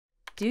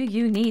do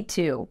you need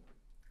to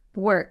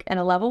work in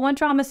a level 1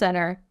 trauma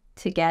center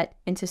to get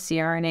into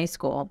CRNA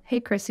school? Hey,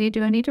 Chrissy,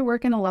 do I need to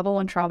work in a level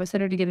 1 trauma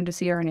center to get into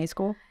CRNA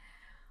school?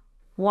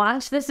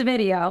 Watch this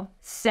video,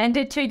 send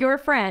it to your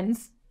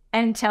friends,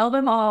 and tell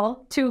them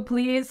all to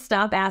please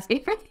stop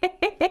asking for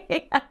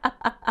me.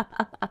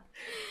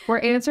 We're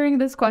answering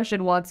this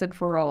question once and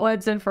for all.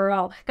 Once and for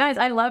all. Guys,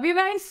 I love you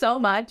guys so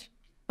much,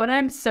 but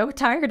I'm so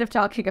tired of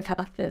talking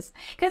about this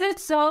because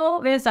it's so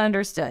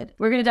misunderstood.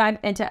 We're going to dive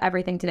into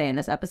everything today in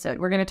this episode.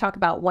 We're going to talk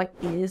about what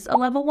is a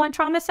level 1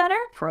 trauma center,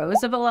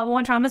 pros of a level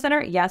 1 trauma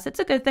center. Yes, it's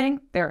a good thing.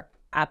 They're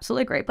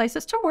absolutely great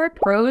places to work.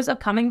 Pros of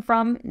coming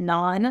from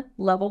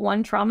non-level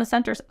 1 trauma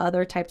centers,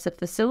 other types of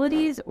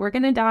facilities. We're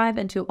going to dive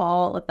into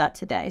all of that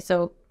today.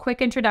 So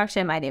quick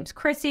introduction. My name's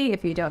Chrissy.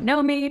 If you don't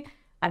know me,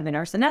 I'm a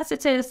nurse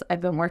anesthetist.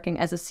 I've been working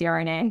as a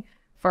CRNA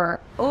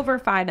for over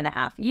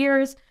 5.5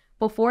 years.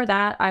 Before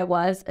that, I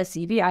was a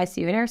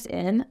CVICU nurse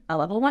in a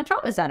level 1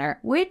 trauma center,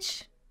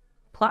 which,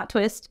 plot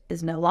twist,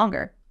 is no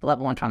longer the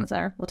level 1 trauma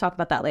center. We'll talk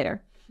about that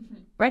later.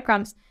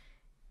 Breadcrumbs.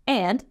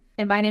 And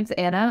my name's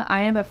Anna.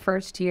 I am a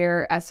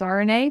first-year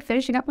SRNA,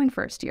 finishing up my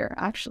first year,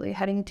 actually,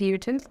 heading to year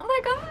 2. oh my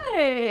God.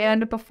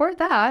 And before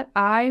that,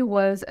 I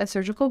was a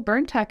surgical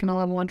burn tech in a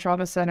level 1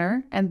 trauma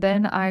center. And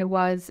then I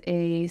was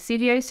a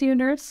CVICU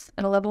nurse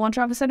in a level 1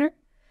 trauma center.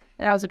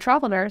 And I was a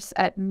travel nurse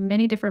at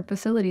many different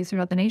facilities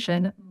throughout the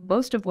nation,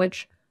 most of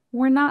which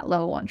were not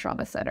level 1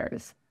 trauma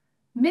centers,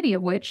 many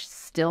of which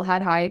still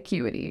had high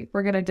acuity.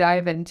 We're going to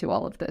dive into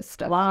all of this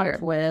stuff here.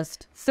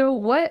 Twist. So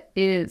what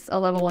is a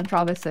level 1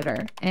 trauma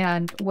center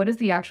and what is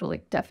the actual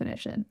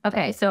definition?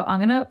 Okay, so I'm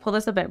going to pull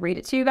this up and read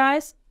it to you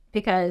guys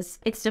because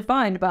it's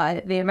defined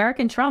by the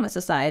American Trauma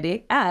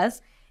Society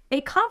as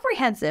a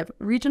comprehensive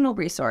regional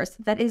resource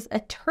that is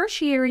a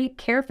tertiary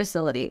care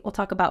facility. We'll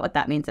talk about what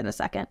that means in a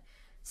second.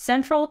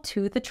 Central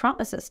to the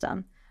trauma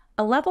system.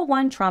 A level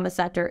 1 trauma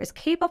center is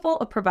capable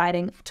of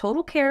providing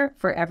total care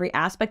for every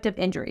aspect of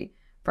injury,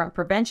 from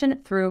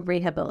prevention through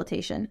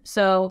rehabilitation.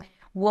 So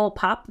we'll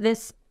pop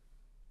these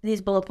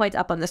bullet points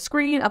up on the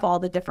screen of all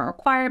the different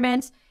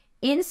requirements.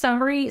 In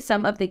summary,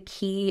 some of the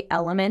key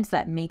elements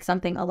that make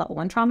something a level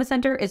 1 trauma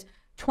center is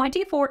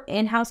 24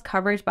 in-house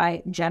coverage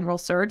by general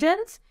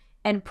surgeons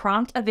and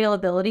prompt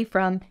availability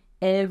from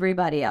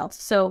everybody else.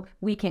 So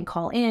we can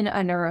call in a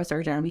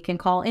neurosurgeon, we can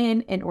call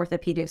in an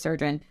orthopedic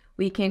surgeon,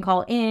 we can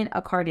call in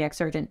a cardiac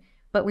surgeon,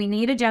 but we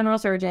need a general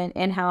surgeon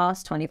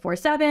in-house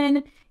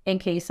 24/7 in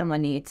case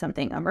someone needs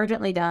something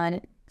emergently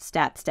done.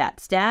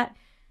 Stat.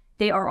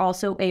 They are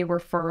also a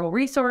referral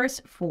resource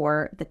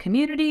for the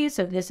community.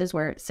 So this is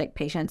where sick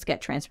patients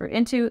get transferred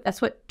into.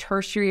 That's what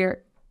tertiary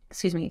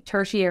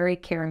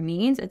care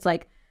means. It's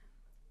like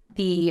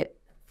the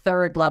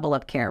third level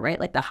of care, right?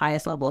 Like the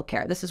highest level of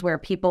care. This is where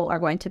people are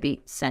going to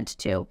be sent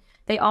to.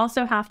 They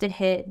also have to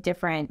hit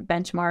different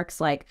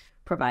benchmarks like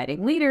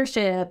providing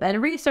leadership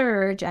and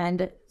research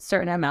and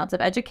certain amounts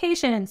of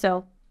education.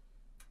 So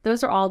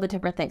those are all the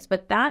different things,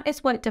 but that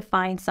is what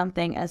defines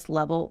something as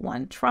level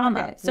 1 trauma.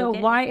 Okay, so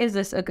why is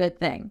this a good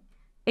thing?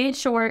 In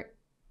short,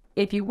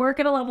 if you work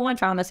at a level 1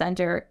 trauma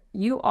center,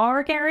 you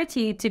are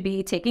guaranteed to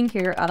be taking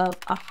care of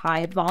a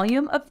high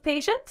volume of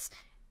patients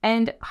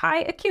and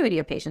high acuity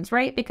of patients,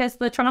 right? Because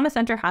the trauma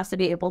center has to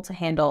be able to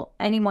handle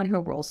anyone who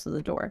rolls through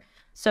the door.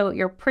 So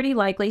you're pretty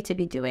likely to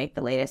be doing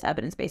the latest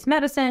evidence-based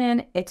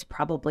medicine. It's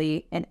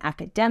probably an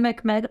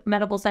academic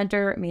medical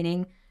center,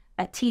 meaning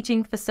a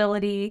teaching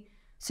facility.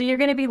 So you're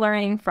going to be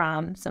learning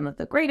from some of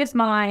the greatest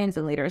minds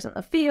and leaders in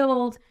the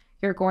field.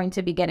 You're going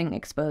to be getting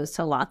exposed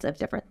to lots of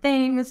different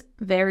things,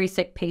 very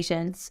sick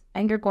patients,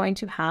 and you're going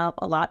to have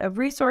a lot of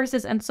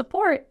resources and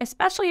support,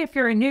 especially if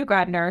you're a new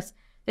grad nurse.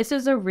 This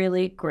is a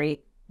really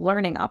great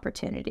learning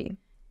opportunity.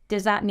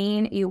 Does that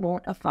mean you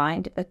won't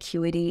find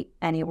acuity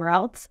anywhere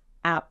else?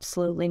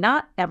 Absolutely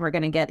not. And we're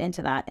going to get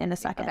into that in a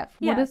second. Okay.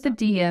 One of the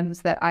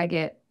DMs that I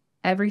get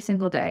every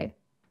single day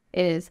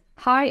is,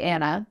 "Hi,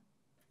 Anna.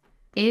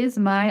 Is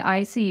my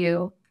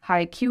ICU high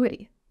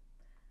acuity?"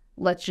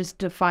 Let's just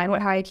define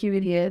what high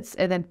acuity is,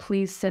 and then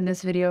please send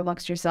this video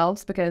amongst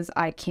yourselves because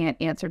I can't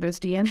answer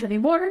those DMs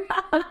anymore.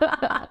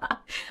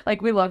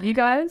 Like, we love you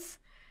guys,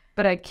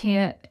 but I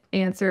can't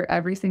answer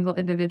every single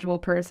individual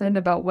person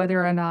about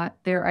whether or not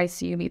their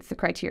ICU meets the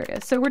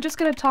criteria. So we're just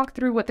going to talk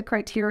through what the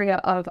criteria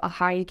of a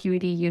high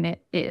acuity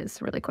unit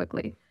is really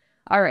quickly.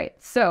 All right,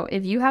 so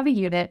if you have a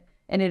unit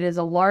and it is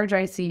a large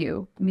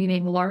ICU,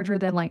 meaning larger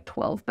than like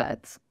 12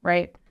 beds,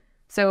 right?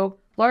 So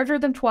larger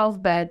than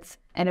 12 beds,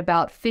 and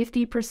about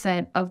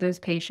 50% of those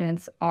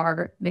patients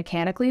are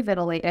mechanically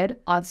ventilated,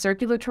 on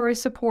circulatory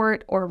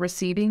support, or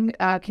receiving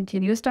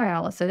continuous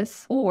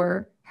dialysis,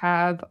 or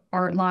have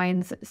art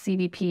lines,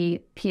 CVP,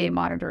 PA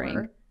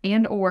monitoring,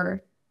 and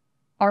or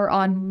are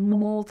on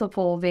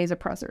multiple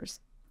vasopressors.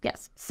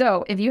 Yes.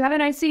 So if you have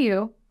an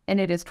ICU and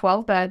it is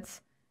 12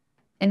 beds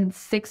and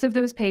 6 of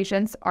those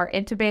patients are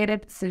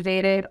intubated,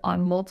 sedated,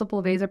 on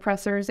multiple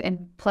vasopressors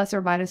and plus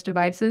or minus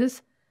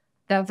devices,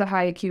 that's a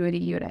high acuity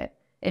unit.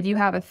 If you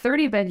have a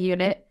 30-bed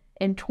unit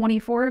and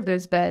 24 of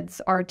those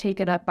beds are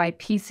taken up by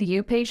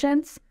PCU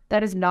patients,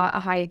 that is not a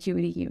high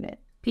acuity unit.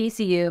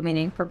 PCU,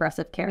 meaning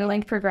progressive care.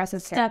 Like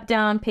progressive care. Step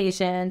down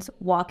patients,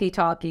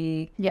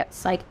 walkie-talkie.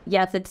 Yes. Like,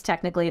 yes, it's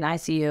technically an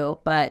ICU,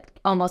 but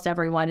almost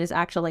everyone is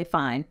actually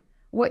fine.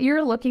 What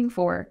you're looking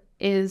for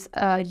is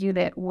a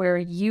unit where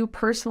you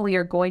personally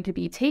are going to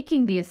be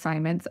taking the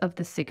assignments of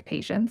the sick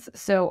patients.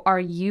 So are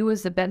you,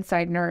 as a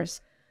bedside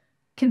nurse,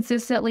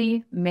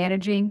 consistently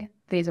managing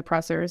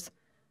vasopressors,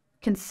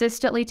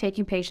 consistently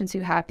taking patients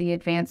who have the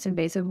advanced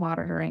invasive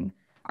monitoring?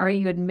 Are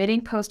you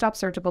admitting post-op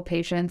surgical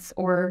patients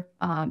or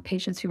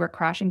patients who are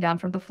crashing down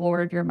from the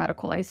floor of your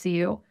medical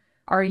ICU?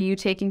 Are you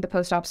taking the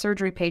post-op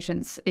surgery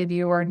patients if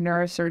you are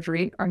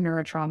neurosurgery or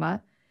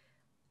neurotrauma?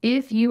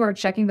 If you are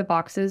checking the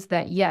boxes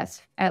that,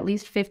 yes, at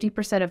least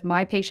 50% of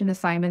my patient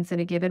assignments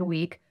in a given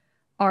week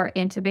are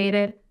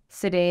intubated,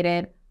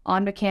 sedated,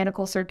 on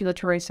mechanical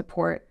circulatory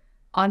support,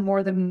 on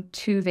more than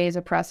 2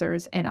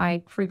 vasopressors, and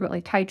I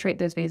frequently titrate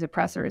those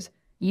vasopressors,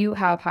 you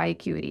have high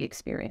acuity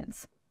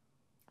experience.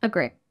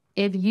 Agree.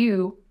 If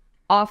you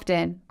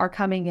often are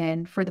coming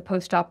in for the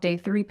post-op day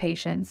 3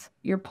 patients,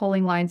 you're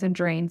pulling lines and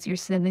drains, you're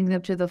sending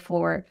them to the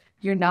floor,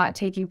 you're not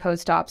taking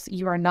post-ops,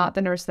 you are not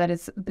the nurse that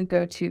is the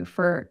go-to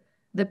for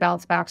the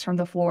bounce backs from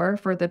the floor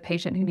for the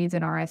patient who needs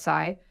an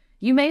RSI.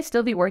 You may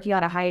still be working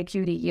on a high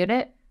acuity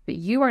unit, but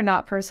you are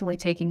not personally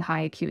taking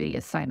high acuity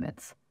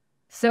assignments.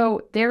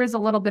 So there is a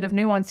little bit of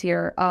nuance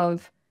here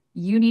of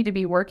you need to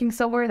be working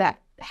somewhere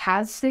that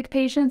has sick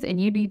patients and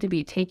you need to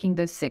be taking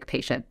those sick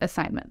patient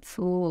assignments.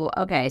 Ooh,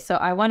 okay. So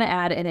I want to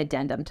add an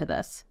addendum to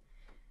this.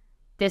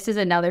 This is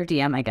another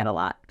DM I get a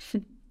lot.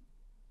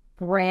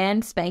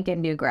 Brand spanking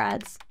new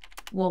grads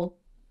will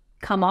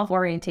come off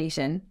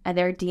orientation and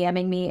they're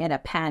DMing me in a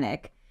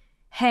panic.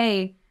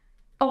 Hey,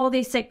 all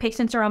these sick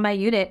patients are on my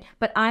unit,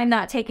 but I'm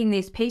not taking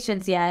these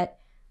patients yet.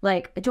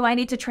 Like, do I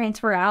need to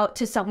transfer out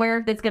to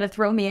somewhere that's going to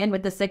throw me in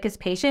with the sickest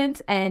patients?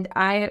 And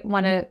I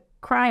want to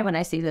cry when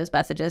I see those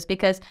messages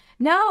because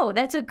no,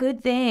 that's a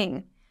good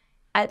thing.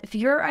 If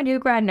you're a new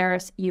grad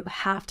nurse, you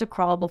have to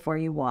crawl before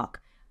you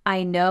walk.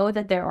 I know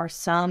that there are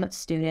some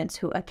students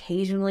who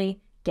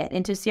occasionally get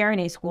into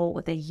CRNA school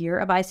with a year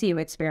of ICU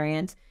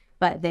experience,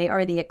 but they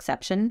are the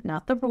exception,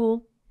 not the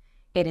rule.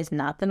 It is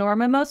not the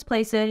norm in most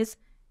places.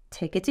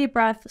 Take a deep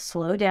breath,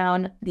 slow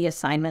down. The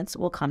assignments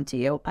will come to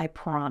you, I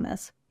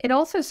promise. It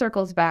also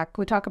circles back,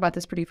 we talk about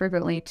this pretty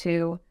frequently,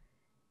 to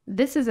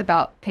this is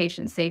about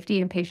patient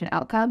safety and patient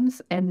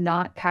outcomes and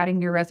not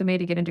padding your resume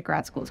to get into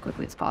grad school as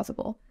quickly as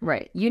possible.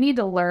 Right. You need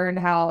to learn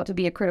how to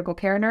be a critical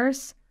care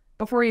nurse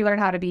before you learn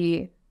how to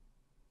be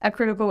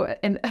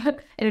an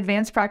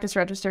advanced practice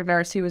registered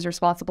nurse who is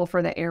responsible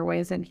for the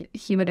airways and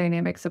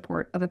hemodynamic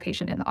support of a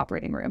patient in the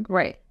operating room.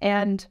 Right.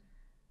 And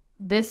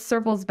this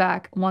circles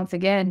back once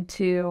again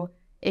to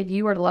if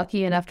you are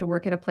lucky enough to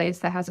work at a place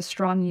that has a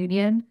strong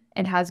union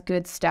and has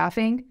good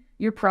staffing,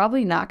 you're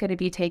probably not going to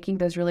be taking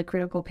those really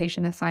critical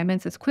patient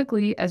assignments as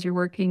quickly as you're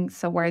working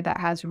somewhere that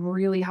has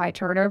really high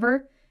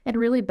turnover and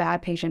really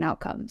bad patient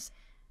outcomes.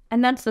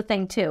 And that's the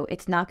thing too.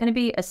 It's not going to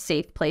be a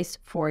safe place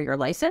for your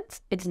license.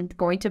 It's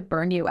going to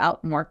burn you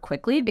out more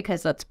quickly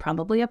because that's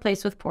probably a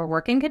place with poor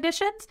working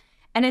conditions.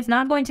 And it's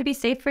not going to be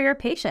safe for your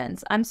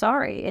patients. I'm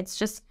sorry. It's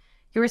just,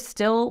 you're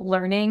still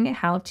learning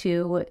how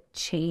to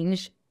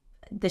change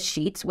the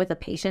sheets with a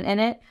patient in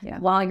it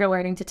while you're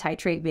learning to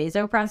titrate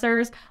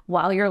vasopressors,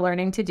 while you're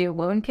learning to do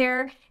wound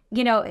care.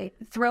 You know,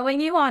 throwing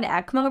you on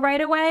ECMO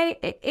right away,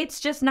 it's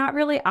just not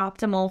really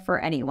optimal for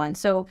anyone.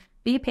 So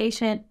be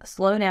patient,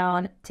 slow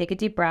down, take a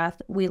deep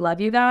breath. We love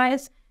you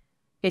guys.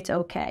 It's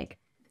okay.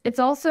 It's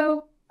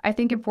also, I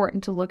think,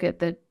 important to look at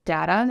the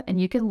data,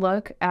 and you can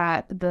look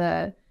at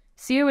the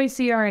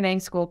CRNA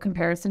School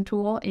comparison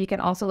tool. And you can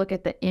also look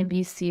at the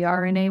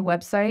CRNA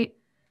website.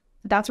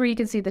 That's where you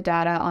can see the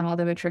data on all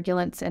the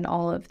matriculants and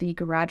all of the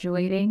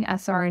graduating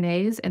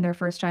SRNAs and their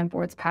first-time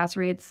boards pass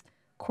rates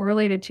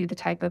correlated to the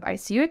type of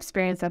ICU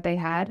experience that they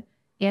had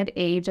and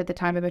age at the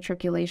time of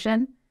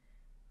matriculation.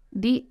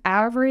 The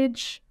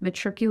average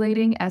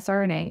matriculating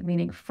SRNA,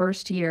 meaning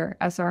first-year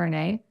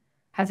SRNA,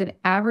 has an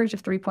average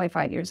of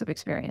 3.5 years of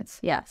experience.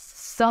 Yes.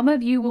 Some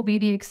of you will be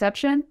the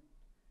exception,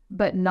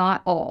 but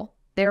not all.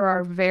 There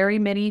are very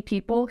many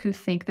people who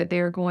think that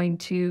they're going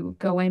to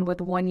go in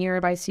with 1 year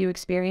of ICU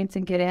experience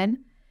and get in.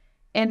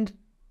 And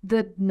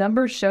the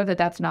numbers show that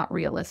that's not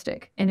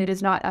realistic. And it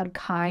is not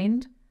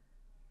unkind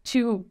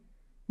to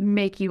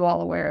make you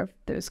all aware of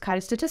those kind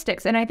of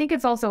statistics. And I think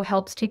it's also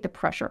helps take the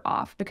pressure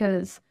off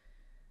because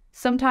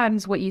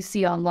sometimes what you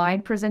see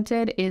online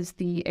presented is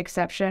the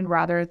exception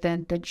rather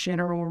than the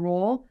general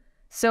rule.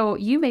 So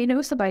you may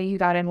know somebody who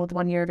got in with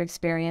 1 year of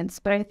experience,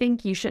 but I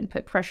think you shouldn't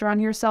put pressure on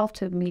yourself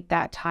to meet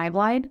that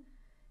timeline.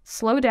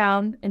 Slow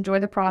down,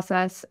 enjoy the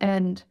process,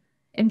 and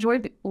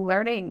enjoy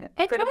learning.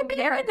 Enjoy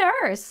being a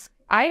nurse.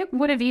 I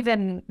would have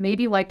even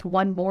maybe liked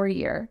 1 more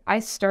year. I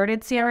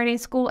started CRNA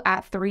school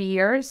at 3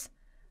 years.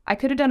 I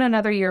could have done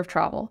another year of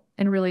travel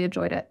and really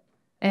enjoyed it.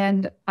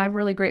 And I'm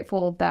really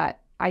grateful that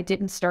I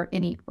didn't start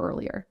any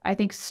earlier. I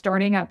think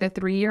starting at the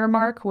 3-year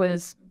mark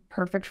was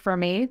perfect for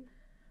me.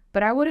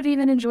 But I would have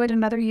even enjoyed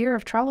another year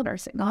of travel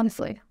nursing,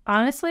 honestly.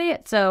 Honestly,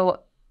 so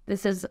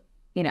this is,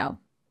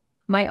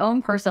 my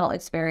own personal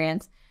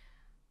experience,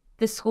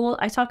 the school,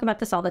 I talk about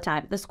this all the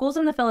time. The school's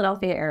in the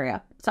Philadelphia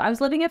area. So I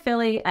was living in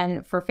Philly,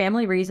 and for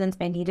family reasons,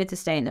 I needed to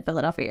stay in the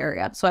Philadelphia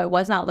area. So I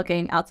was not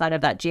looking outside of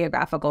that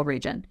geographical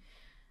region.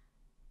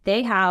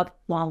 They have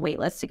long wait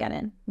lists to get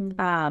in.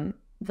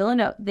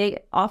 Villanova,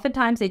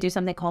 oftentimes they do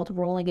something called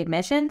rolling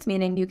admissions,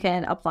 meaning you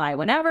can apply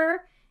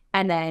whenever,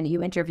 and then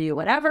you interview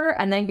whatever,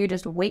 and then you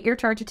just wait your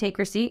turn to take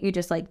your seat. You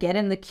just like get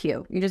in the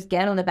queue. You just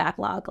get on the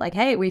backlog. Like,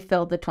 hey, we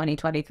filled the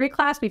 2023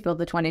 class. We filled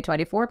the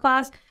 2024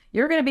 class.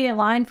 You're going to be in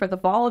line for the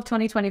fall of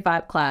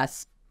 2025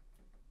 class.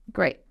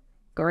 Great.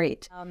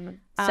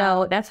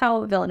 So that's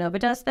how Villanova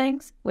does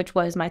things, which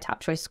was my top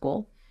choice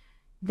school.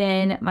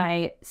 Then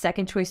my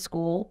second choice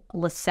school,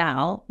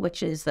 LaSalle,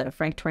 which is the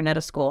Frank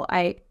Tornetta School.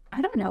 I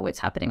don't know what's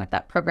happening with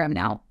that program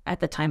now at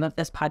the time of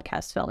this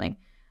podcast filming.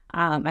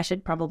 I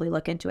should probably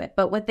look into it.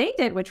 But what they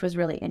did, which was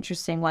really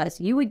interesting,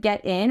 was you would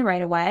get in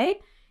right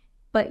away,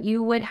 but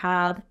you would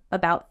have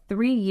about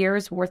 3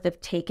 years worth of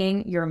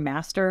taking your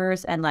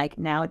master's and like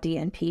now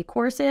DNP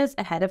courses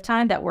ahead of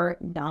time that were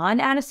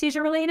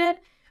non-anesthesia related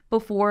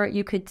before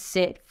you could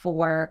sit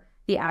for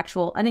the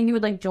actual, and then you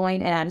would like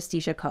join an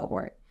anesthesia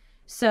cohort.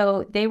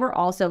 So they were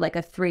also like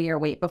a 3-year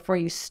wait before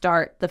you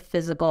start the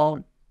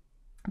physical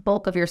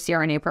bulk of your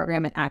CRNA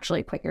program and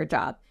actually quit your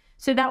job.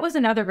 So that was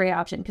another great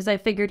option because I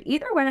figured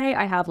either way,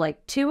 I have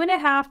like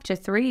 2.5 to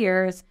 3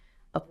 years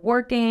of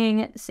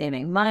working,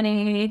 saving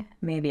money.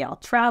 Maybe I'll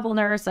travel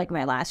nurse like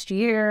my last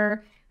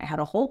year. I had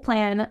a whole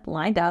plan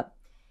lined up.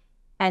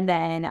 And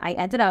then I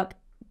ended up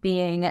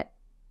being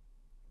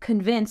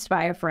convinced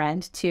by a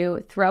friend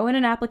to throw in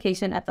an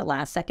application at the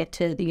last second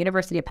to the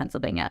University of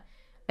Pennsylvania.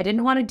 I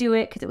didn't want to do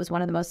it because it was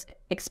one of the most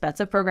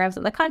expensive programs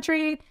in the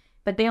country,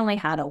 but they only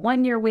had a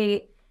 1-year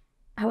wait.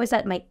 I was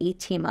at my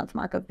 18-month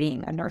mark of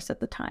being a nurse at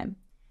the time.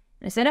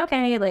 And I said,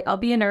 okay, like I'll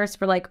be a nurse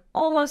for like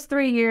almost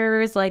 3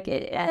 years. Like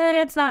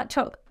it's not,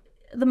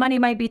 the money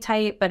might be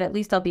tight, but at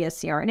least I'll be a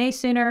CRNA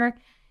sooner.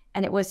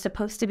 And it was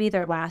supposed to be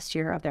their last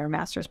year of their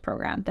master's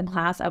program, the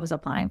class I was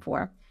applying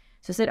for.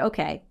 So I said,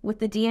 okay, with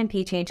the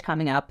DNP change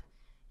coming up,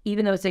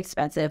 even though it's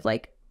expensive,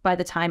 like by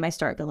the time I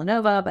start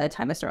Villanova, by the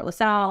time I start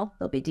LaSalle,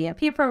 there'll be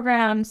DNP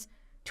programs.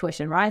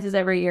 Tuition rises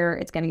every year.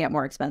 It's going to get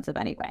more expensive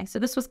anyway. So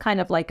this was kind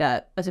of like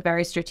a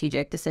very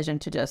strategic decision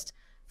to just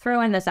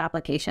throw in this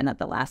application at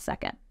the last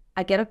second.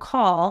 I get a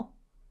call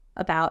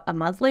about a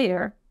month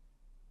later,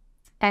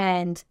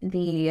 and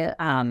the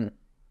I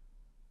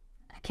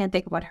can't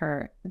think of what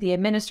the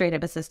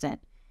administrative assistant,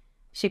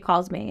 she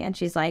calls me and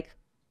she's like,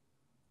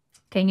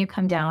 can you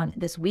come down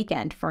this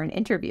weekend for an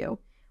interview?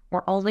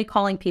 We're only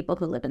calling people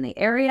who live in the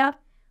area.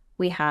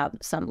 We have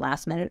some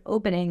last minute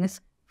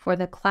openings for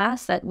the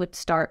class that would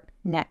start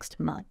next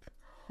month.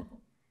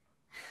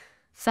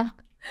 So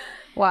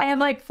I have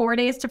like 4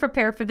 days to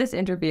prepare for this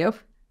interview.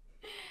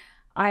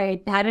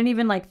 I hadn't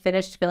even like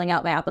finished filling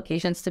out my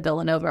applications to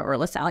Villanova or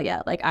LaSalle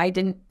yet. Like I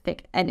didn't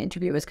think an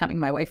interview was coming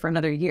my way for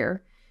another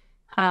year.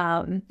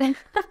 And then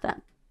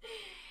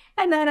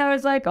I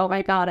was like, oh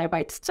my God, I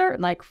might start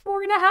in like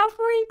 4.5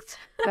 weeks.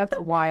 That's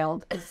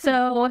wild.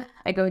 So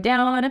I go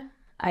down,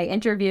 I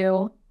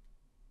interview,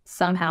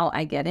 somehow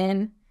I get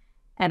in,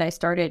 and I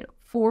started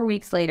 4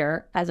 weeks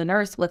later as a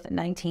nurse with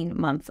 19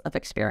 months of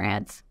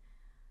experience.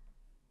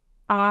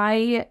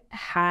 I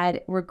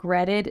had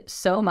regretted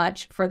so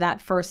much for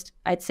that first,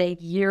 I'd say,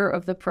 year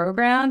of the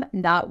program,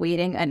 not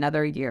waiting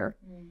another year.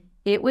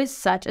 It was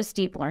such a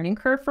steep learning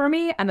curve for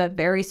me. I'm a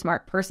very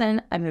smart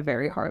person. I'm a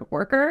very hard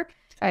worker.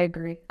 I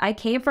agree. I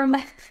came from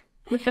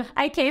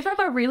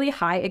a really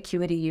high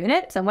acuity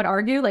unit. Some would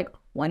argue like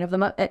one of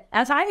them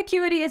as high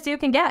acuity as you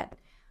can get.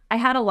 I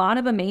had a lot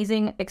of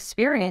amazing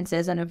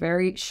experiences in a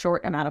very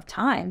short amount of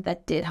time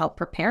that did help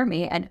prepare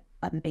me, and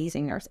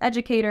amazing nurse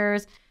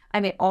educators. I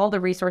made all the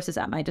resources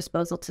at my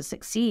disposal to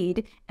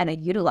succeed, and I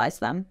utilized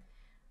them.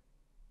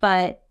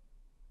 But,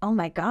 oh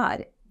my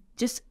God,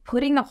 just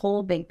putting the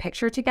whole big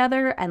picture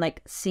together and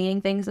like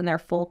seeing things in their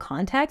full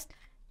context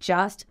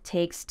just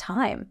takes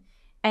time.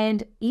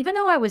 And even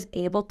though I was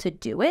able to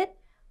do it,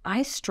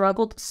 I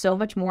struggled so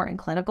much more in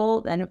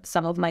clinical than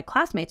some of my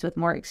classmates with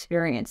more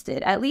experience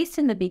did, at least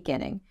in the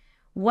beginning.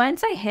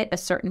 Once I hit a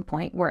certain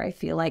point where I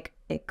feel like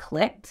it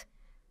clicked,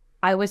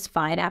 I was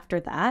fine after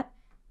that.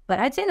 But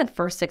I'd say in the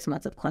first 6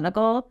 months of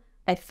clinical,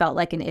 I felt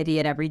like an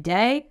idiot every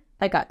day.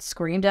 I got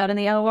screamed at in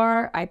the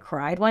OR. I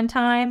cried one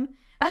time.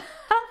 A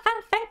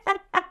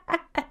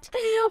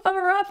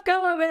rough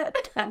go of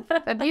it.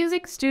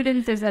 Abusing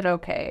students, is it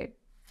okay?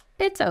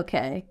 It's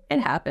okay. It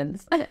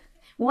happens.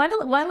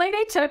 One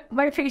lady took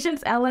my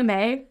patient's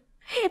LMA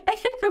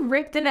and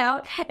ripped it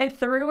out and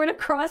threw it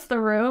across the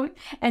room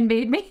and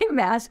made me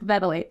mask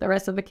ventilate the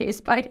rest of the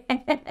case by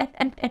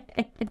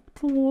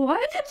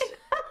What?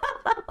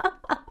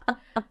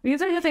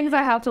 These are the things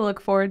I have to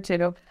look forward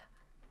to.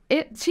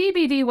 It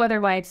TBD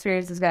whether my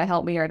experience is going to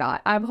help me or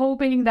not. I'm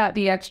hoping that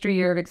the extra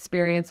year of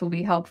experience will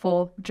be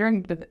helpful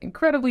during the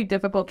incredibly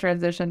difficult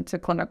transition to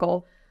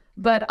clinical.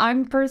 But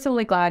I'm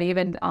personally glad,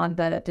 even on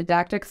the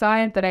didactic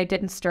side, that I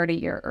didn't start a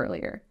year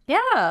earlier.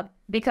 Yeah.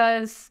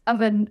 Because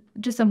of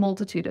just a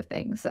multitude of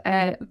things.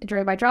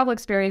 During my travel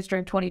experience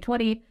during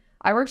 2020,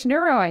 I worked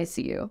neuro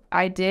ICU.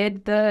 I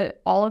did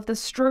all of the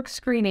stroke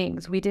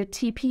screenings. We did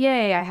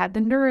TPA. I had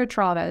the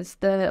neurotraumas,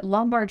 the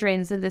lumbar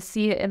drains, and the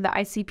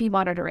ICP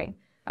monitoring.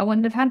 I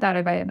wouldn't have had that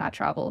if I had not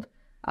traveled.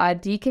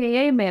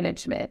 DKA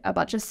management, a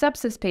bunch of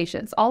sepsis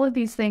patients, all of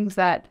these things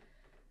that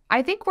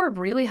I think were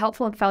really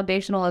helpful and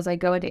foundational as I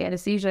go into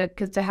anesthesia,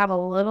 because to have a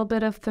little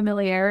bit of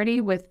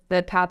familiarity with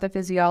the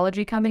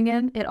pathophysiology coming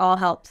in, It all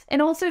helps.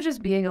 and also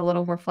just being a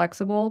little more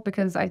flexible,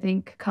 because I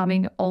think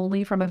coming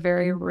only from a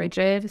very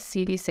rigid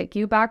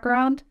CD-CICU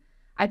background,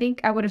 I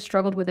think I would have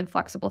struggled with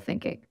inflexible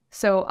thinking.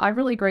 So I'm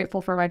really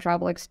grateful for my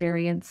travel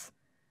experience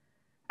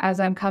as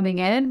I'm coming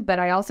in, but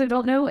I also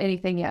don't know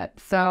anything yet.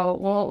 So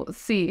we'll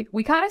see.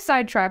 We kind of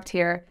sidetracked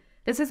here.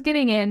 This is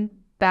getting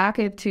back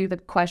into the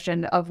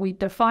question of, we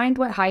defined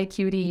what high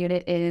acuity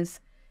unit is.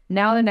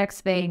 Now the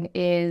next thing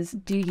is,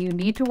 do you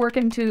need to work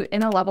in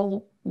a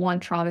level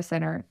 1 trauma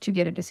center to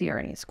get into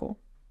CRNA school?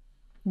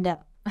 No.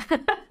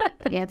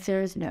 The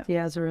answer is no. The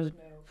answer is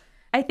no.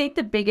 I think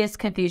the biggest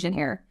confusion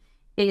here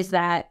is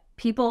that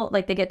people,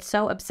 like, they get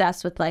so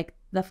obsessed with like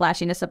the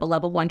flashiness of a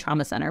level 1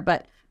 trauma center.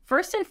 But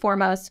first and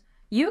foremost,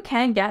 you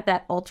can get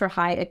that ultra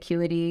high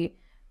acuity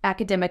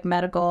academic,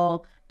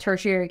 medical,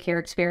 tertiary care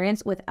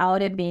experience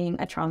without it being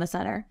a trauma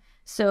center.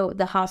 So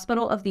the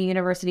Hospital of the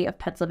University of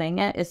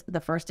Pennsylvania is the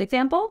first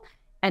example,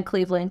 and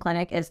Cleveland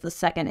Clinic is the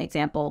second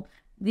example.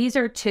 These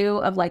are two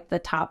of like the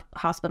top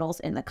hospitals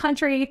in the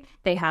country.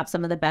 They have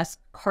some of the best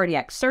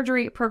cardiac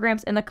surgery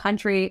programs in the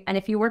country. And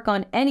if you work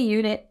on any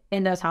unit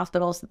in those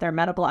hospitals, their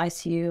medical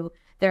ICU,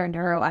 their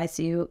neuro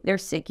ICU, their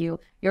SICU,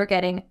 you're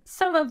getting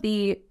some of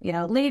the,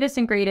 latest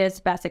and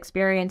greatest, best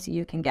experience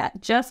you can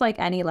get, just like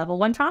any level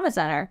 1 trauma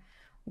center.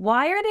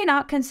 Why are they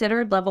not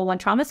considered level 1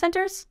 trauma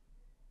centers?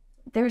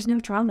 There's no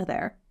trauma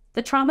there.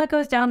 The trauma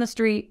goes down the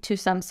street to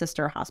some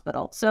sister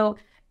hospital. So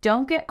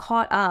don't get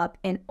caught up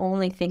in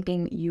only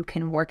thinking you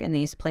can work in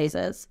these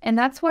places. And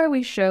that's why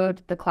we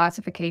showed the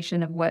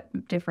classification of what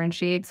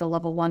differentiates a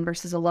level 1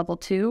 versus a level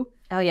 2.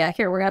 Oh yeah,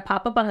 here, we're gonna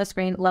pop up on the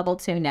screen level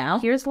 2 now.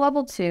 Here's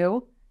level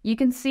 2. You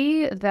can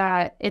see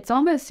that it's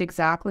almost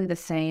exactly the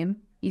same.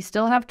 You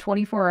still have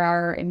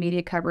 24-hour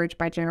immediate coverage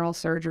by general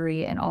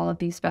surgery and all of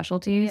these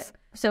specialties.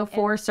 So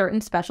for certain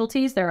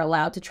specialties, they're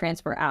allowed to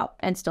transfer out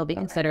and still be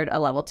considered a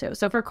level 2.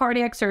 So for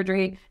cardiac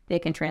surgery, they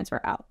can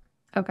transfer out.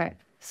 Okay.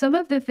 Some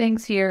of the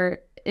things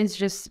here is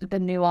just the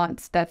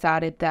nuance that's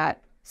added,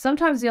 that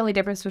sometimes the only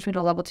difference between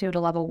a level 2 and a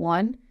level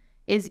 1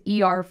 is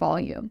ER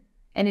volume.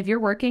 And if you're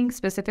working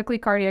specifically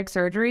cardiac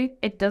surgery,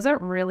 it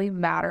doesn't really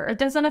matter. It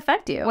doesn't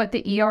affect you what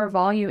the ER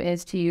volume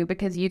is to you,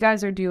 because you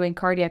guys are doing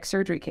cardiac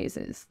surgery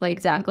cases. Like,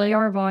 exactly,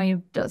 ER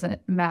volume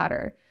doesn't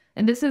matter.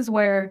 And this is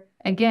where,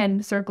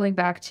 again, circling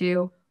back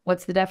to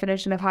what's the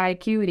definition of high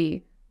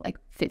acuity? Like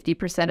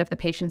 50% of the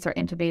patients are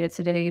intubated,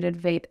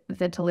 sedated,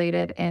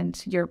 ventilated,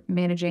 and you're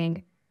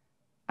managing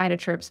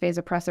inotropes,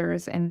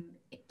 vasopressors, and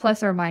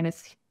plus or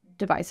minus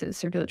devices,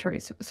 circulatory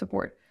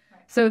support.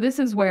 So this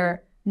is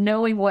where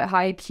knowing what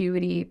high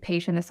acuity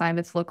patient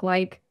assignments look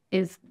like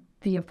is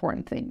the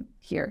important thing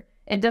here.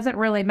 It doesn't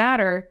really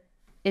matter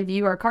if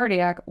you are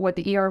cardiac what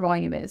the ER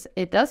volume is.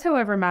 It does,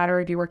 however,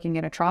 matter if you're working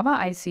in a trauma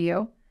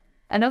ICU.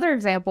 Another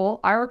example,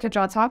 I worked at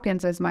Johns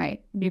Hopkins as my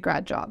new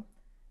grad job.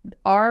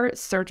 Our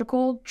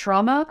surgical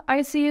trauma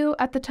ICU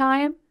at the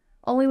time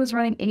only was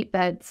running 8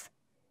 beds.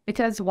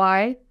 Because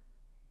why?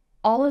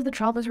 All of the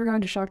traumas were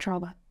going to shock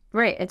trauma.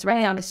 Right, it's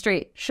right down the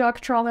street. Shock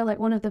trauma, like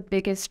one of the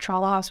biggest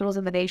trauma hospitals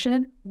in the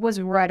nation, was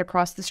right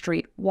across the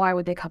street. Why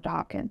would they come to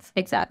Hopkins?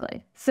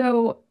 Exactly.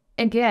 So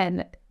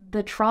again,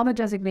 the trauma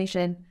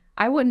designation,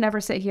 I would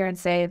never sit here and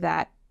say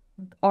that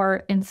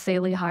our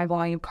insanely high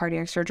volume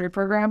cardiac surgery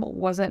program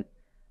wasn't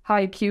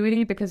high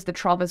acuity because the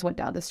traumas went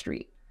down the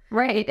street.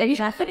 Right.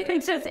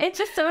 It's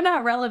just so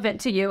not relevant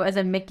to you as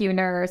a MICU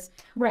nurse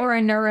or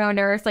a neuro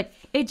nurse. Like,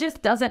 it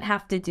just doesn't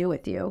have to do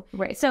with you.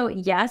 Right. So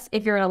yes,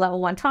 if you're in a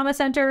level 1 trauma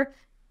center,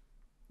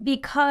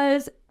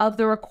 because of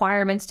the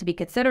requirements to be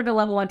considered a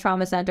level 1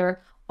 trauma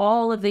center,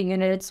 all of the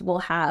units will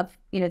have,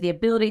 the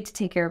ability to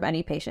take care of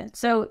any patient.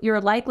 So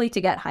you're likely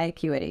to get high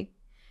acuity.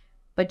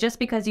 But just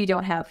because you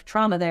don't have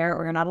trauma there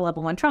or you're not a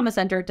level 1 trauma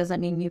center doesn't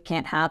mean you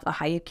can't have a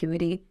high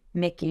acuity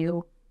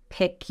MICU,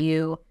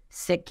 PICU,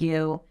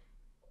 SICU,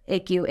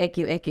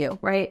 ICU,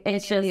 right?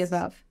 It's just,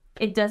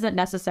 it doesn't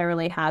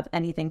necessarily have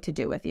anything to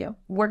do with you.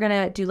 We're going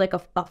to do like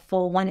a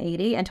full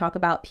 180 and talk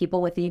about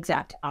people with the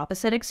exact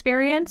opposite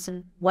experience.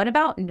 What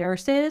about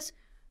nurses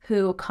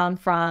who come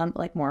from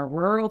like more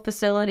rural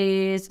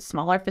facilities,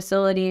 smaller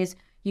facilities?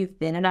 You've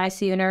been an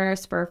ICU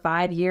nurse for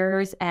 5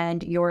 years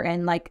and you're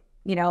in like,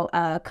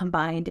 a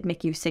combined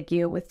MICU,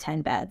 SICU with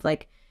 10 beds.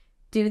 Like,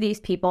 do these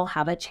people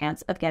have a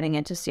chance of getting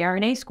into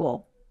CRNA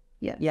school?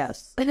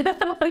 Yes. I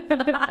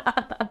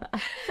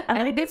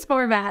think it's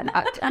format.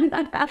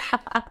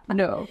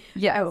 No.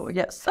 Yeah. Oh,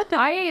 yes.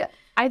 I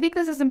think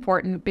this is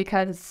important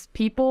because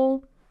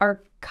people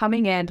are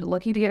coming in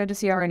looking to get into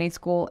CRNA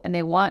school and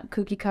they want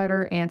cookie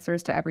cutter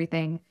answers to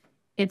everything,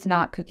 it's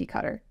not cookie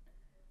cutter.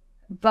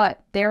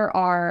 But there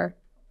are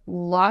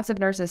lots of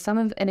nurses,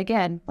 and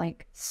again,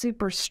 like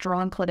super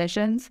strong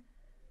clinicians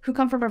who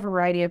come from a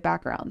variety of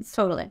backgrounds.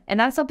 Totally. And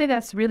that's something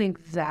that's really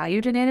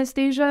valued in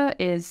anesthesia,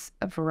 is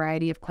a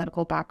variety of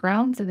clinical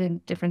backgrounds and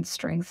then different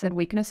strengths and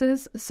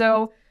weaknesses.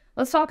 So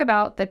let's talk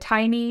about the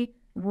tiny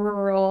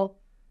rural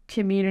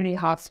community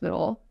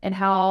hospital and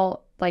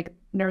how like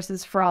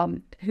nurses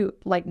from who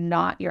like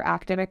not your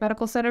academic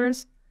medical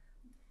centers,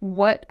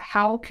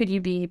 how could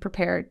you be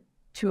prepared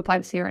to apply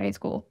to CRNA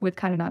school with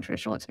kind of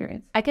non-traditional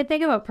experience? I could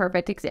think of a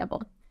perfect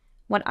example.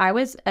 When I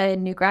was a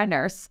new grad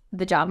nurse,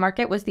 the job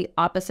market was the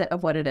opposite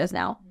of what it is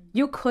now.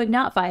 You could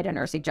not find a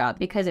nursing job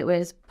because it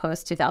was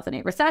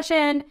post-2008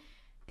 recession.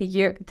 The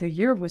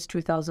year was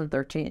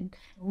 2013.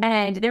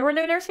 And there were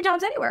no nursing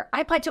jobs anywhere.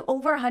 I applied to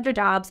over 100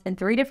 jobs in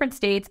 3 different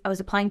states. I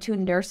was applying to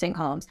nursing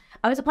homes.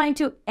 I was applying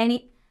to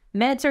any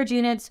med-surg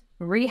units,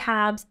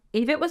 rehabs.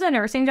 If it was a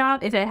nursing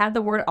job, if it had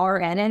the word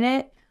RN in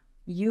it,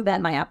 you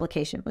bet my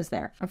application was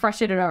there. I'm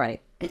frustrated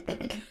already.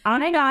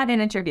 I got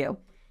an interview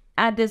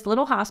at this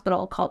little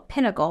hospital called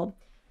Pinnacle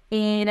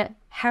in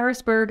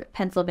Harrisburg,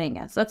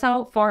 Pennsylvania. So that's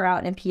how far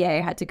out in PA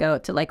I had to go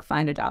to like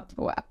find a job.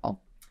 Wow.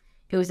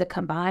 It was a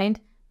combined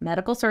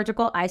medical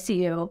surgical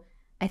ICU.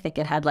 I think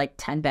it had like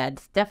 10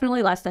 beds,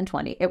 definitely less than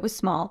 20. It was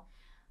small.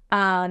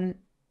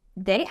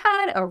 They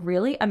had a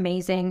really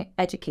amazing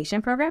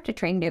education program to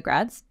train new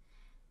grads.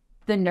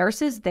 The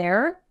nurses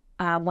there,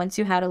 once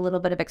you had a little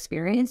bit of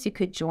experience, you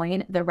could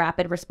join the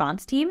rapid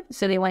response team.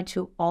 So they went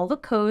to all the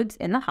codes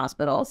in the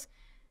hospitals.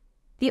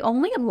 The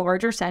only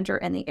larger center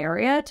in the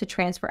area to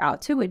transfer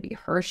out to would be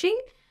Hershey.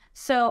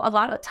 So a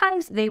lot of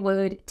times they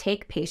would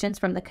take patients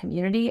from the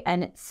community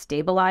and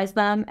stabilize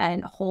them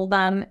and hold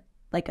them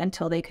like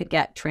until they could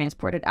get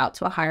transported out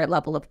to a higher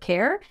level of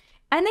care.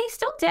 And they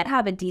still did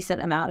have a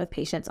decent amount of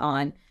patients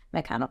on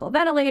mechanical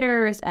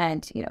ventilators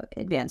and,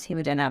 advanced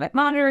hemodynamic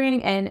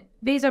monitoring and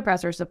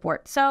vasopressor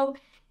support. So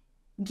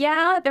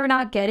yeah, they're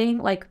not getting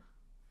like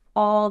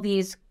all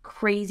these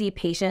crazy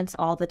patients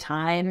all the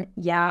time.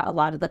 Yeah, a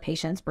lot of the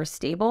patients were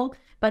stable,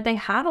 but they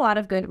had a lot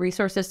of good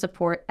resources,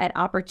 support, and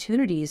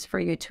opportunities for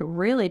you to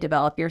really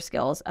develop your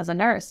skills as a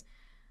nurse.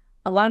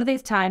 A lot of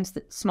these times,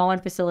 smaller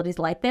facilities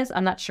like this,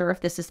 I'm not sure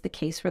if this is the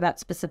case for that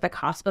specific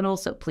hospital,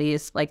 so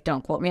please,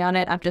 don't quote me on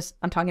it.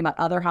 I'm talking about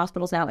other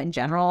hospitals now in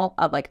general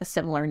of a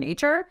similar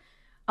nature.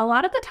 A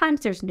lot of the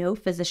times, there's no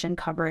physician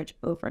coverage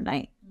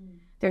overnight.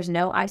 There's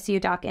no ICU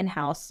doc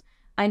in-house.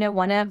 I know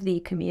one of the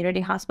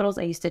community hospitals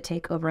I used to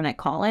take overnight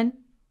call-in,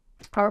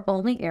 our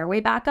only airway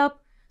backup.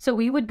 So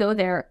we would go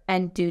there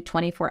and do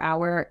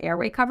 24-hour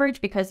airway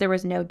coverage because there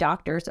was no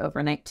doctors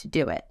overnight to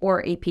do it,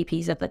 or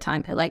APPs at the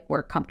time who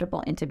were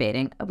comfortable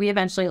intubating. We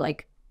eventually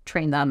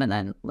trained them and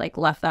then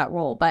left that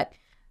role. But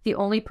the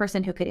only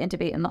person who could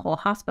intubate in the whole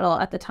hospital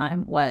at the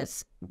time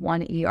was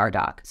one ER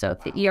doc. So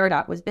if the ER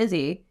doc was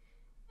busy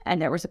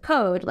and there was a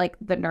code,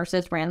 the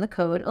nurses ran the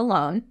code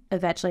alone.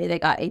 Eventually they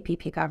got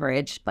APP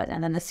coverage,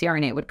 and then the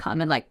CRNA would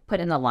come and put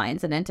in the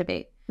lines and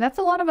intubate. That's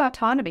a lot of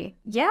autonomy.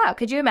 Yeah.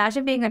 Could you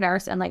imagine being a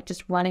nurse and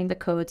just running the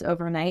codes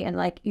overnight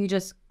and you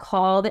just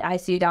call the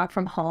ICU doc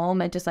from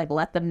home and just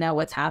let them know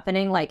what's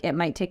happening? It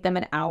might take them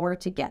an hour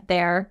to get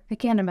there. I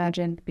can't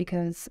imagine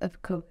because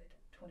of COVID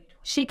 2020.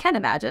 She can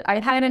imagine.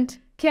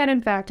 Can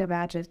in fact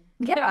imagine.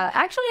 Yeah.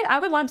 Actually, I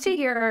would love to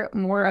hear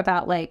more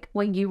about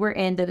when you were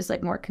in those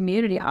more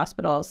community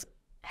hospitals,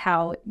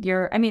 how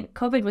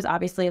COVID was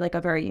obviously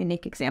a very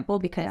unique example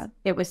because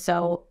it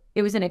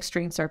was an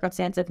extreme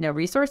circumstance of no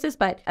resources,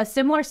 but a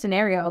similar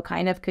scenario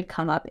kind of could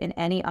come up in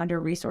any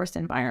under-resourced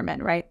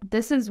environment, right?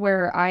 This is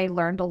where I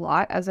learned a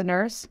lot as a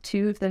nurse.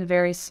 2 of the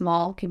very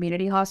small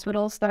community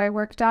hospitals that I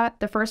worked at.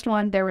 The first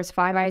one, there was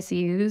 5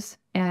 ICUs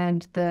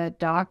and the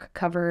doc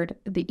covered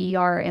the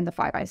ER and the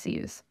 5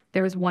 ICUs.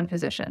 There was 1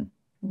 physician,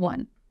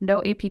 1, no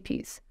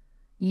APPs.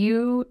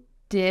 You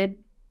did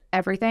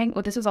everything.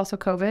 Well, this was also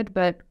COVID,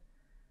 but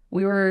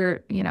we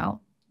were,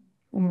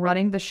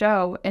 running the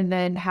show and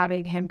then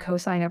having him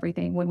co-sign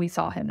everything when we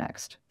saw him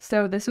next.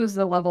 So this was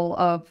the level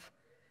of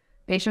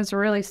patients were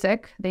really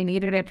sick. They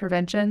needed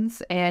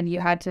interventions and you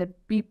had to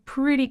be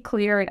pretty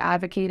clear in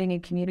advocating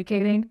and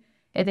communicating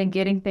and then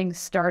getting things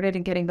started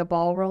and getting the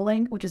ball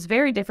rolling, which is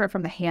very different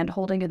from the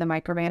hand-holding and the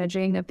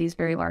micromanaging of these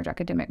very large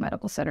academic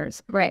medical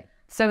centers. Right.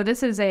 So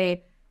this is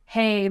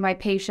hey, my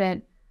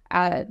patient,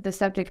 the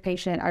septic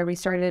patient,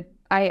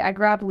 I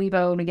grabbed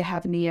Levo and we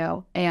have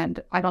Neo, and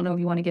I don't know if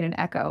you want to get an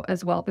echo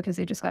as well because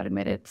they just got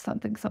admitted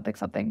something.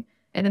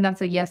 And then that's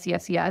a yes,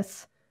 yes,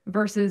 yes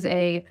versus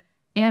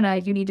Anna,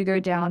 you need to go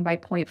down by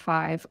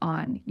 0.5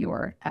 on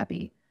your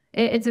epi.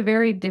 It's a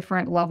very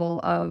different level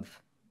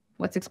of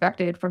what's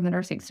expected from the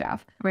nursing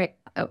staff. Right.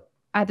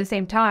 At the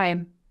same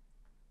time,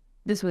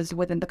 this was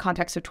within the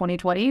context of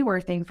 2020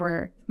 where things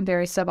were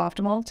very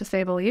suboptimal to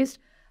say the least.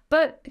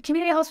 But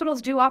community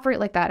hospitals do operate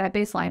like that at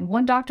baseline.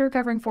 1 doctor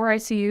covering 4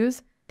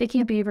 ICUs. They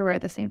can't be everywhere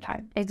at the same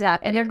time.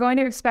 Exactly. And they're going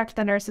to expect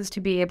the nurses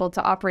to be able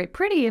to operate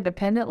pretty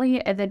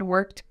independently and then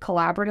work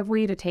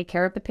collaboratively to take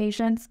care of the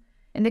patients.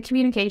 And the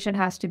communication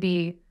has to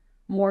be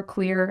more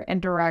clear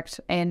and direct.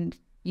 And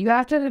you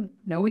have to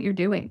know what you're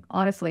doing,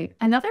 honestly.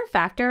 Another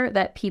factor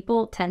that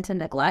people tend to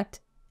neglect,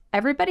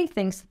 everybody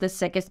thinks the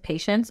sickest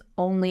patients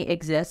only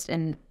exist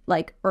in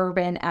like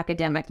urban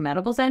academic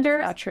medical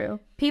centers. Not true.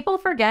 People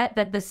forget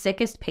that the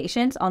sickest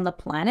patients on the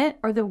planet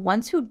are the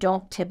ones who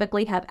don't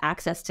typically have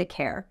access to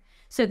care.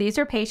 So these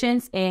are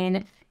patients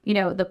in, you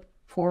know, the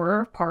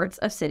poorer parts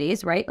of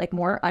cities, right? Like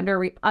more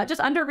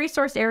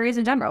under-resourced areas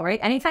in general, right?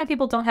 Anytime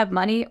people don't have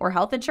money or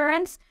health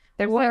insurance,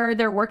 they're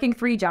working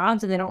 3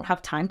 jobs and they don't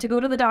have time to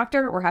go to the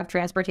doctor or have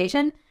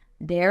transportation,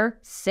 they're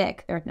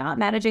sick. They're not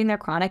managing their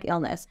chronic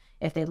illness.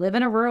 If they live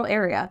in a rural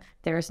area,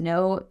 there's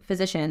no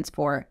physicians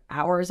for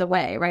hours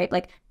away, right?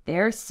 Like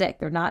they're sick.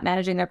 They're not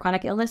managing their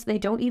chronic illness. They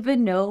don't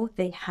even know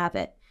they have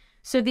it.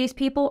 So these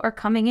people are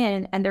coming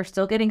in and they're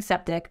still getting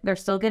septic. They're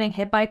still getting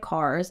hit by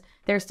cars.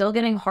 They're still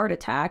getting heart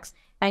attacks.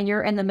 And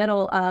you're in the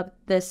middle of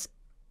this,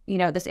 you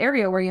know, this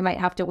area where you might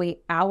have to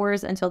wait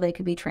hours until they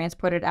could be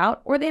transported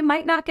out, or they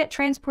might not get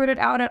transported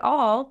out at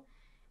all.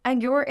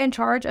 And you're in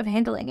charge of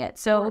handling it.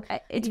 So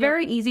it's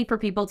very easy for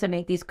people to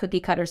make these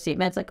cookie cutter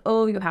statements like,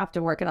 oh, you have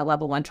to work in a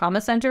level 1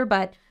 trauma center.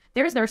 But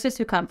there's nurses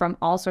who come from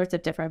all sorts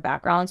of different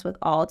backgrounds with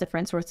all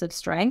different sorts of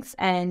strengths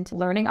and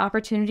learning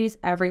opportunities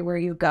everywhere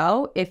you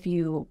go if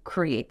you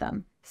create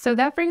them. So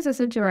that brings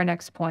us into our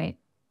next point,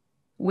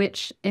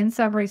 which in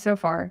summary so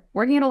far,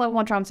 working at a level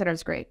 1 trauma center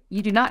is great.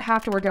 You do not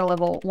have to work at a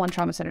level 1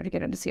 trauma center to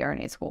get into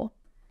CRNA school.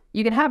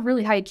 You can have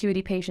really high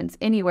acuity patients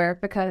anywhere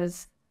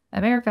because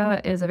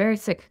America is a very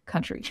sick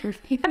country.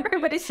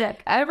 Everybody's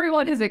sick.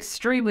 Everyone is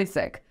extremely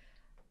sick.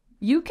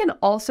 You can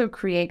also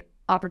create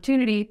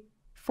opportunity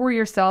for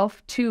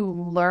yourself to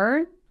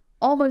learn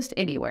almost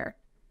anywhere.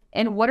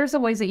 And what are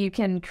some ways that you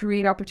can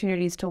create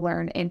opportunities to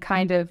learn in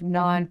kind of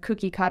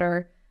non-cookie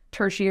cutter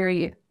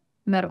tertiary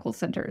medical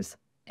centers?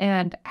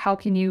 And how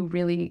can you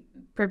really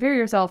prepare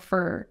yourself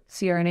for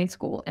CRNA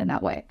school in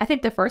that way? I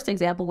think the first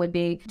example would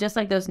be just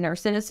like those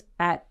nurses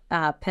at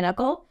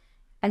Pinnacle.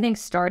 I think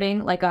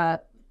starting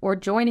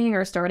joining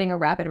or starting a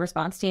rapid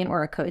response team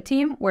or a code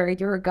team where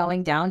you're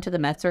going down to the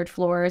med-surg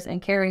floors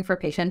and caring for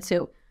patients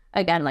who,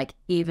 again, like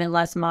even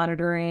less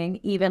monitoring,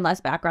 even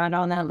less background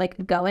on them,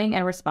 like going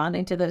and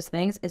responding to those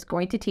things is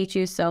going to teach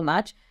you so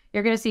much.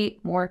 You're going to see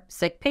more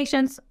sick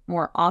patients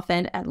more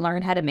often and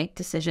learn how to make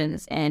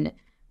decisions in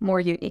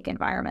more unique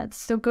environments.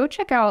 So go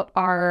check out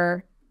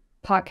our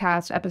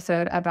podcast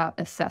episode about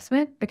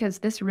assessment, because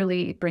this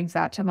really brings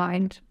that to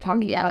mind,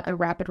 talking about a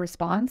rapid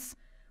response.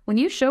 When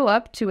you show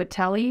up to a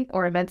tele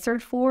or a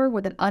med-surg floor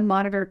with an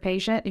unmonitored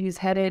patient who's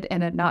headed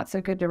in a not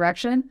so good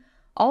direction,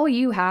 all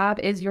you have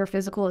is your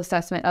physical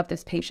assessment of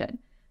this patient,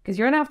 because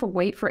you're going to have to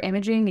wait for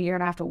imaging and you're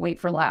going to have to wait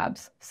for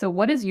labs. So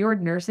what does your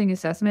nursing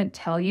assessment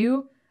tell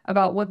you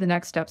about what the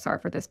next steps are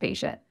for this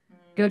patient?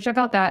 Go check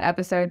out that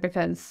episode,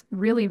 because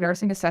really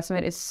nursing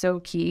assessment is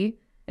so key.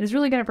 It is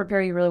really going to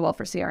prepare you really well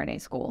for CRNA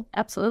school.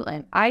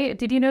 Absolutely.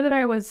 Did you know that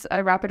I was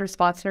a rapid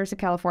response nurse in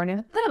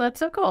California? Oh, that's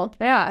so cool.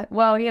 Yeah.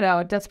 Well, you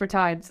know, desperate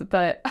times,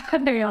 but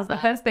it was the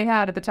best they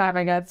had at the time,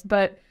 I guess.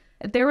 But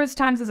there was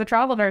times as a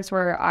travel nurse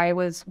where I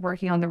was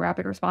working on the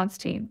rapid response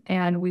team,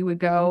 and we would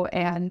go,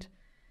 and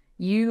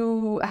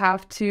you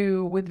have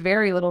to, with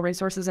very little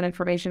resources and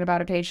information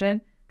about a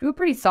patient, do a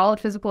pretty solid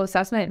physical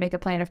assessment and make a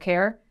plan of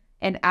care,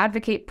 and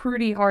advocate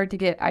pretty hard to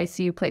get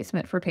ICU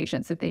placement for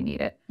patients if they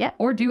need it. Yeah.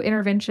 Or do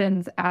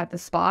interventions at the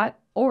spot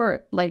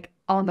or like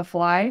on the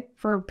fly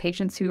for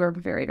patients who are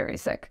very, very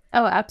sick.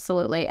 Oh,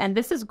 absolutely. And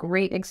this is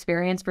great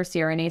experience for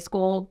CRNA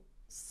school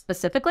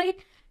specifically,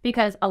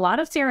 because a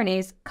lot of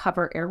CRNAs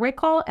cover airway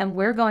call, and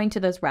we're going to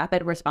those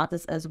rapid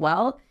responses as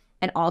well,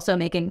 and also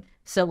making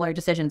similar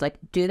decisions like,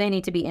 do they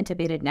need to be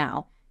intubated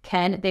now?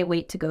 Can they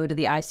wait to go to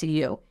the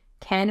ICU?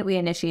 Can we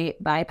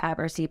initiate BiPAP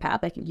or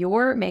CPAP? Like,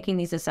 you're making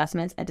these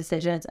assessments and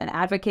decisions and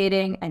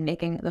advocating and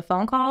making the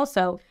phone calls.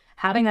 So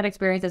having that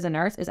experience as a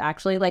nurse is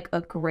actually like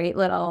a great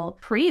little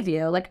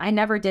preview. Like, I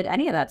never did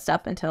any of that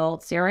stuff until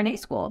CRNA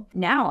school.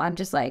 Now I'm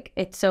just like,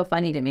 it's so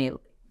funny to me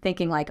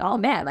thinking like, oh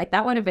man, like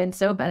that would have been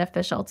so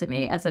beneficial to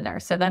me as a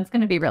nurse. So that's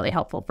going to be really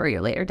helpful for you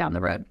later down the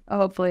road. Oh,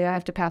 hopefully I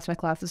have to pass my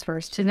classes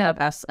first. To know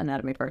best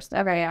anatomy first.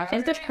 Okay, yeah.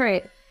 It's just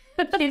great.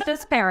 She's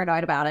just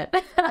paranoid about it.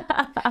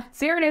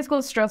 CRNA school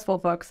is stressful,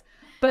 folks.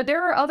 But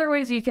there are other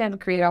ways you can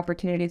create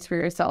opportunities for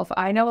yourself.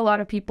 I know a lot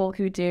of people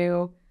who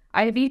do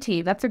IV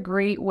team. That's a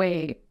great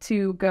way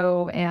to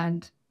go,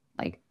 and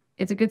like,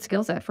 it's a good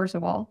skill set, first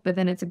of all, but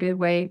then it's a good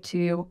way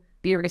to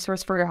be a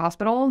resource for your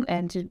hospital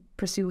and to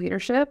pursue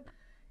leadership.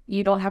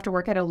 You don't have to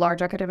work at a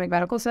large academic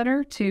medical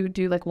center to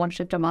do like 1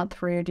 shift a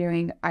month where you're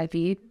doing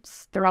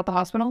IVs throughout the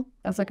hospital.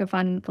 That's like a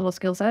fun little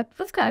skill set.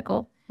 That's kind of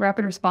cool.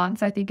 Rapid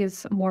response, I think,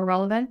 is more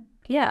relevant.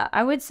 Yeah,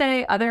 I would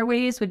say other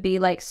ways would be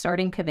like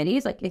starting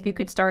committees. Like, if you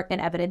could start an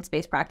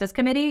evidence-based practice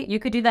committee, you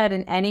could do that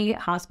in any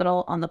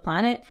hospital on the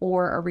planet,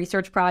 or a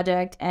research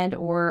project, and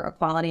or a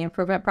quality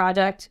improvement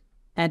project,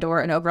 and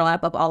or an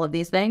overlap of all of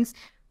these things.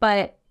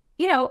 But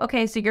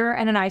okay, so you're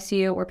in an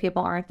ICU where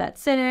people aren't that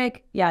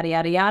sick, yada,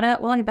 yada, yada.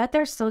 Well, I bet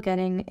they're still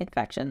getting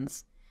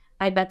infections.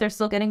 I bet they're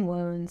still getting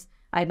wounds.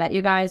 I bet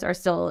you guys are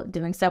still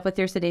doing stuff with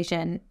your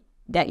sedation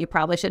that you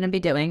probably shouldn't be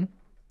doing.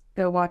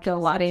 Go watch a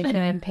sedation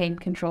and pain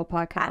control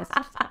podcast.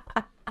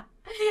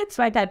 It's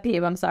my pet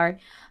peeve. I'm sorry.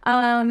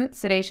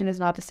 Sedation is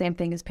not the same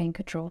thing as pain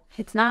control.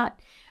 It's not.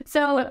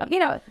 So,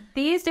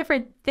 these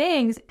different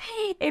things,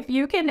 if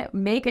you can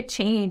make a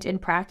change in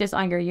practice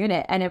on your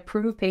unit and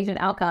improve patient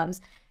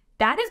outcomes,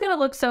 that is going to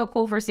look so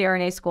cool for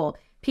CRNA school.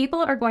 People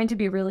are going to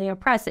be really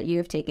impressed that you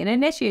have taken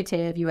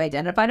initiative, you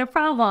identified a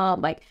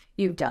problem, like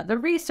you've done the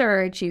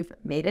research, you've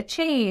made a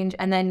change,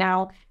 and then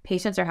now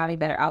patients are having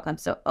better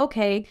outcomes. So,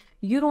 okay,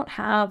 you don't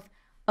have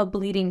a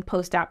bleeding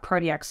post-op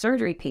cardiac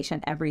surgery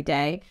patient every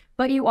day,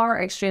 but you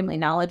are extremely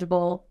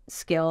knowledgeable,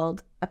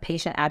 skilled, a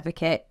patient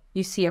advocate.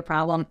 You see a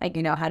problem and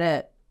you know how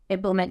to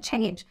implement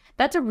change.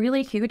 That's a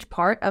really huge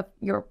part of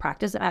your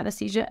practice of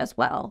anesthesia as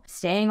well.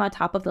 Staying on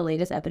top of the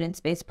latest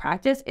evidence-based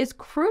practice is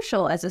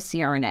crucial as a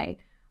CRNA.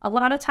 A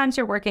lot of times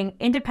you're working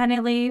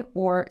independently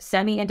or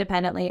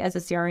semi-independently as a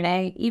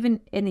CRNA,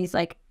 even in these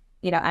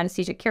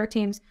anesthesia care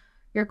teams.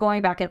 You're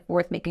going back and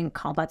forth making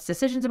complex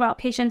decisions about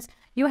patients.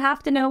 You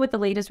have to know what the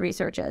latest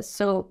research is.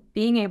 So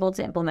being able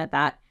to implement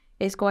that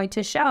is going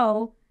to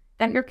show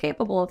that you're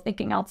capable of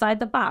thinking outside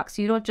the box.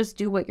 You don't just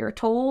do what you're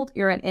told.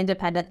 You're an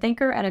independent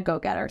thinker and a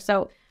go-getter.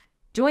 So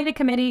join a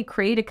committee,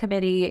 create a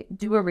committee,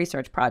 do a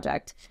research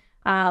project.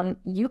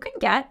 You can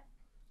get,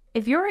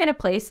 if you're in a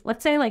place,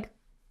 let's say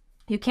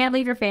you can't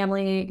leave your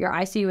family, your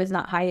ICU is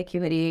not high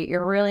acuity,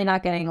 you're really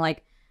not getting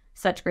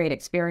such great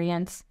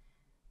experience.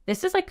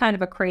 This is kind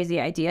of a crazy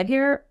idea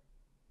here,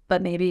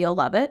 but maybe you'll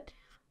love it.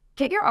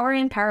 Get your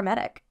RN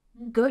paramedic.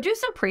 Go do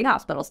some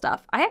pre-hospital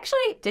stuff.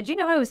 Did you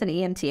know I was an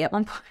EMT at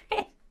one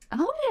point?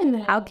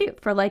 Oh, how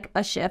cute for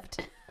a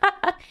shift.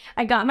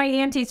 I got my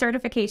EMT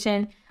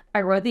certification.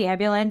 I rode the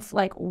ambulance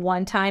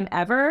one time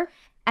ever.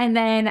 And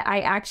then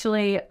I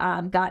actually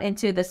got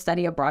into the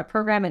study abroad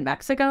program in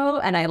Mexico,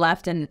 and I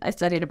left and I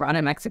studied abroad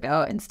in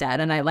Mexico instead.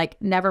 And I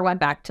never went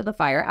back to the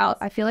firehouse.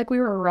 I feel like we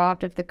were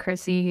robbed of the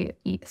Chrissy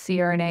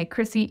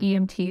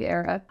EMT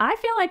era. I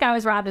feel like I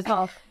was robbed as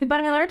well,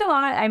 but I learned a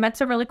lot. I met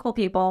some really cool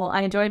people.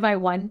 I enjoyed my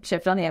one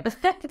shift on the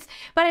ambulance,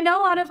 but I know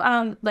a lot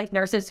of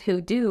nurses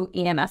who do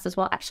EMS as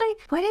well. Actually,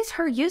 what is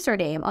her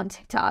username on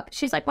TikTok?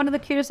 She's one of the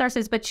cutest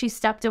nurses, but she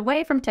stepped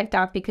away from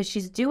TikTok because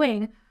she's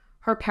doing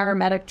her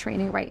paramedic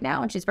training right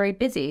now, and she's very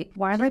busy.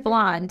 Why am I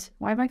blonde?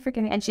 Why am I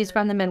freaking? And she's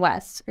from the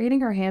Midwest.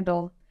 Reading her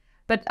handle,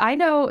 but I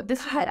know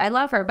this. God, I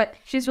love her, but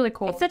she's really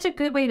cool. It's such a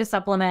good way to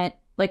supplement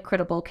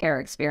critical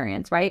care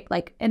experience, right?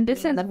 And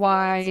this is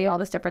why all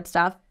this different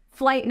stuff.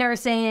 Flight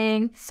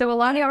nursing. So a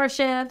lot of our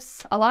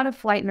shifts, a lot of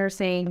flight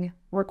nursing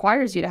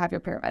requires you to have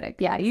your paramedic.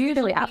 Yeah, you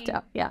usually have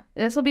to. Yeah.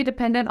 This will be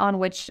dependent on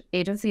which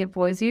agency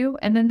employs you,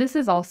 and then this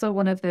is also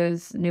one of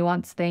those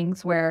nuanced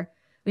things where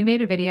we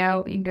made a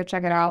video, you can go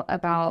check it out,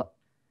 about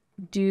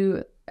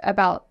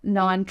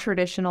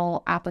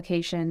non-traditional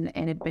application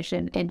and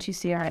admission into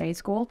CRNA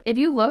school. If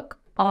you look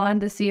on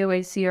the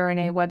COA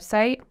CRNA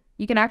website,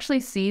 you can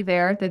actually see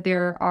there that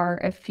there are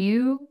a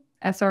few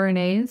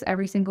SRNAs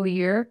every single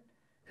year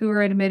who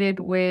are admitted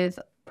with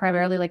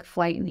primarily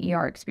flight and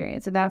ER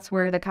experience. And that's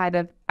where the kind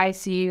of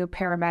ICU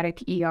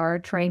paramedic ER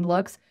train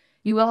looks.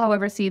 You will,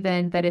 however, see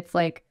then that it's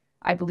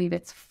I believe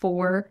it's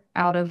 4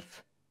 out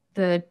of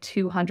the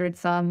 200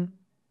 some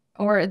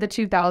or the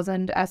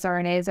 2,000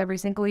 SRNAs every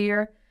single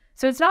year.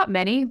 So it's not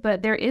many,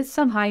 but there is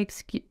some high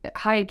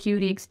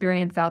acuity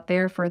experience out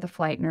there for the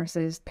flight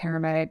nurses,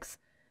 paramedics,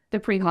 the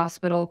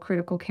pre-hospital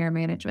critical care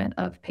management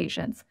of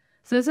patients.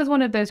 So this is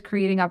one of those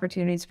creating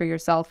opportunities for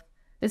yourself.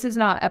 This is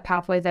not a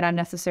pathway that I'm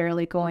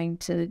necessarily going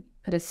to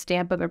put a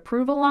stamp of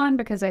approval on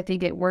because I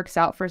think it works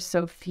out for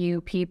so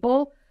few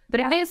people, but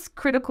it is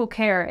critical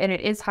care and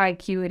it is high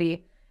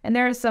acuity. And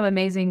there are some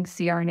amazing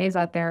CRNAs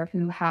out there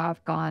who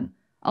have gone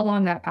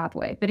along that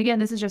pathway. But again,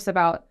 this is just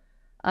about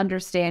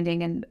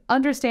understanding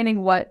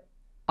what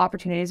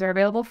opportunities are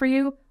available for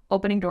you,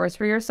 opening doors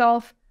for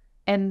yourself,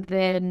 and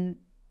then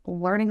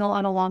learning a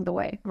lot along the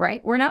way,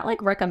 right? We're not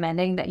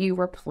recommending that you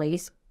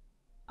replace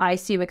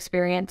ICU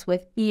experience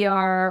with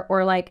ER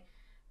or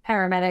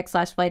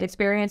paramedic/flight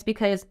experience,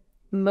 because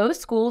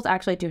most schools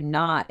actually do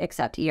not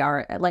accept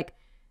ER.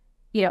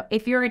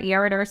 If you're an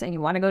ER nurse and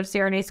you want to go to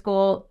CRNA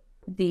school,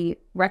 the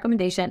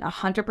recommendation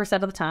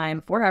 100% of the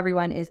time for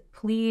everyone is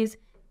please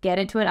get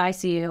into an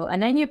ICU,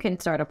 and then you can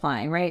start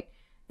applying, right?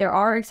 There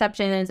are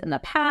exceptions in the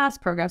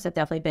past. Programs have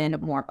definitely been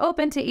more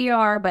open to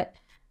ER, but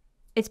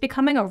it's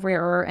becoming a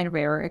rarer and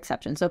rarer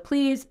exception. So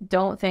please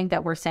don't think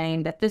that we're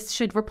saying that this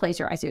should replace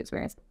your ICU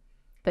experience.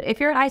 But if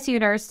you're an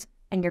ICU nurse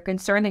and you're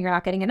concerned that you're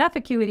not getting enough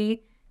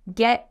acuity,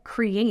 get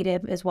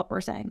creative is what we're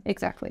saying.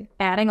 Exactly.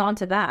 Adding on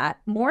to that,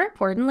 more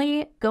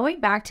importantly, going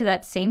back to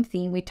that same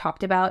theme we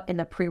talked about in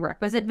the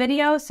prerequisite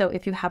video. So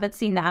if you haven't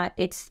seen that,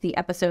 it's the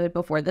episode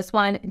before this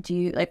one.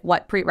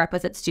 What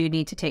prerequisites do you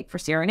need to take for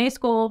CRNA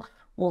school?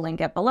 We'll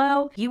link it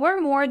below. You are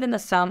more than the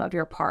sum of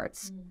your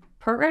parts.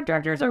 Program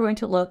directors are going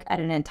to look at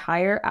an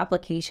entire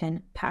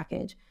application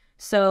package.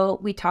 So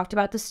we talked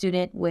about the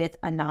student with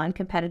a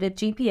non-competitive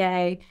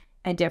GPA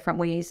and different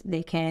ways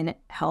they can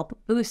help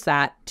boost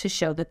that to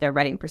show that they're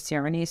ready for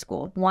CRNA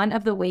school. One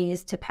of the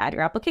ways to pad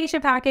your application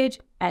package,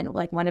 and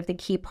like one of the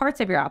key parts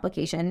of your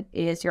application,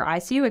 is your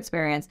ICU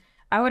experience.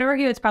 I would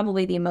argue it's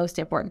probably the most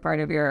important part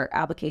of your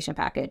application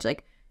package,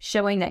 like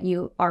showing that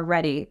you are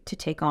ready to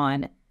take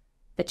on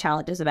the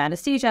challenges of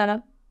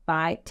anesthesia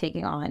by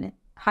taking on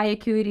high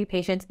acuity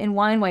patients in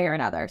one way or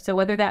another. So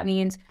whether that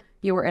means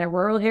you were in a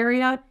rural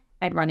area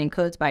and running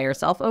codes by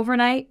yourself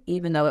overnight,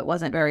 even though it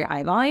wasn't very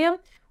high volume,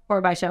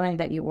 or by showing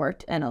that you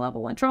worked in a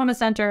level 1 trauma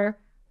center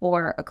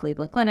or a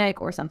Cleveland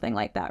clinic or something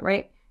like that,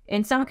 right?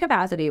 In some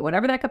capacity,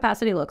 whatever that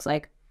capacity looks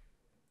like,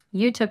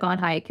 you took on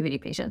high acuity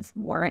patients,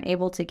 weren't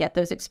able to get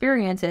those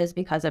experiences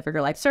because of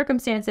your life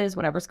circumstances,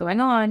 whatever's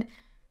going on.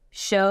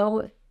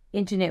 Show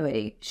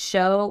ingenuity,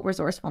 show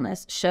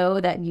resourcefulness, show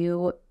that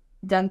you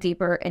dug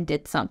deeper and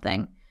did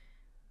something.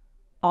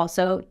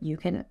 Also, you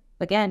can,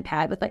 again,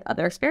 pad with like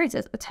other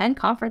experiences, attend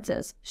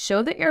conferences,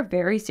 show that you're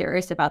very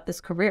serious about this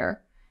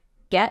career.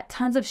 Get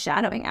tons of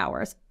shadowing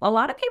hours. A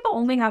lot of people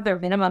only have their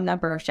minimum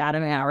number of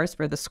shadowing hours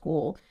for the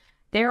school.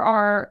 There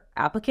are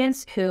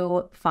applicants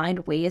who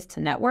find ways to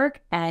network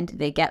and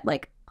they get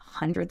like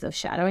hundreds of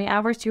shadowing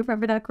hours. Do you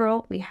remember that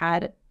girl we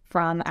had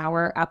from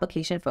our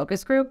application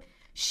focus group?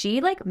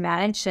 She like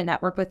managed to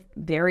network with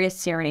various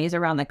CRNAs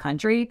around the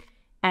country.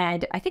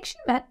 And I think she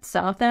met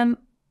some of them.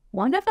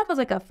 One of them was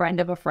like a friend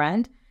of a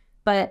friend,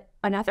 but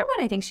another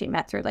one I think she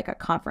met through like a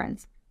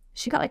conference.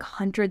 She got like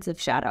hundreds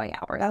of shadowing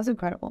hours. That was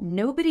incredible.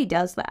 Nobody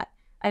does that.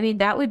 I mean,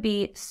 that would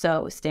be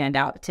so stand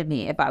out to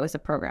me if I was a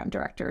program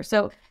director.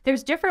 So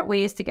there's different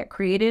ways to get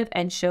creative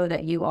and show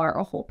that you are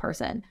a whole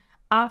person.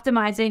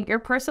 Optimizing your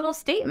personal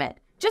statement.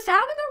 Just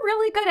having a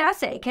really good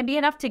essay can be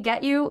enough to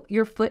get you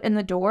your foot in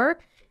the door.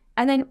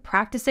 And then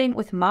practicing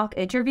with mock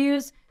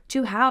interviews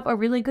to have a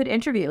really good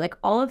interview. Like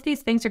all of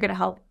these things are going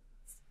to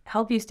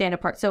help you stand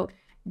apart. So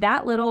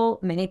that little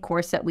mini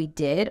course that we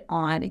did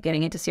on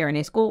getting into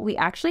CRNA school, we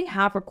actually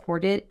have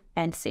recorded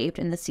and saved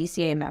in the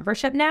CCA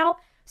membership now.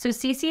 So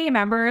CCA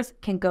members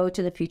can go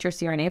to the Future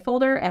CRNA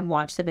folder and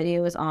watch the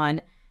videos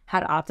on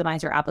how to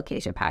optimize your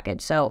application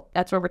package. So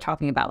that's what we're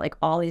talking about, like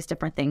all these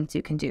different things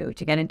you can do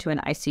to get into an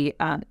to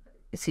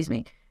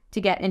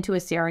get into a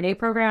CRNA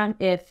program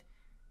if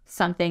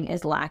something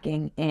is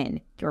lacking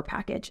in your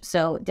package.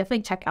 So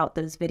definitely check out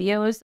those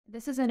videos.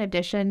 This is in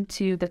addition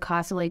to the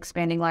constantly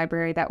expanding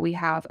library that we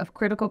have of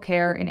critical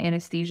care and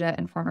anesthesia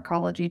and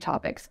pharmacology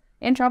topics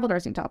and travel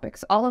nursing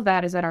topics. All of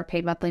that is in our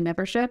paid monthly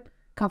membership,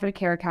 Confident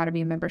Care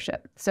Academy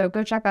membership. So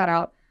go check that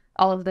out.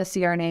 All of the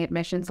CRNA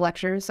admissions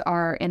lectures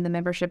are in the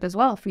membership as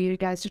well for you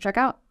guys to check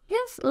out.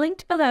 Yes,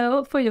 linked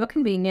below for your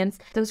convenience.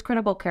 Those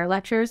critical care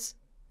lectures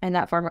and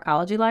that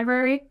pharmacology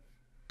library,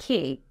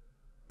 key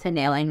to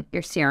nailing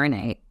your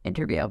CRNA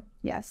interview.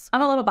 Yes.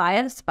 I'm a little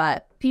biased,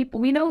 but we've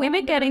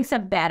been getting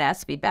some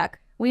badass feedback.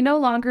 We no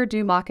longer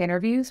do mock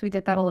interviews. We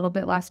did that a little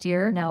bit last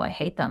year. No, I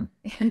hate them.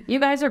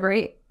 You guys are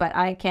great, but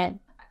I can't.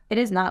 It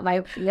is not my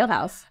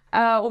wheelhouse.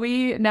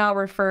 We now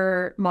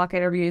refer mock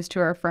interviews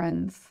to our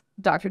friends,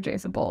 Dr.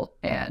 Jason Bolt,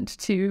 and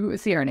to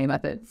CRNA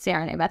Method.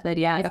 CRNA Method,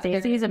 yeah.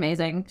 Stacey's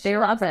amazing. They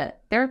love it.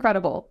 They're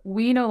incredible.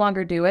 We no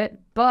longer do it,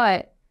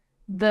 but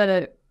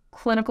the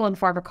clinical and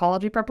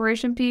pharmacology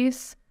preparation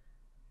piece,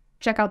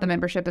 check out the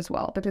membership as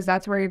well, because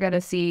that's where you're going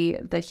to see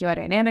the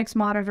hemodynamics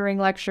monitoring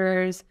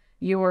lectures,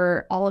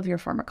 all of your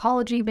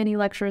pharmacology mini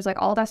lectures, like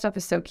all that stuff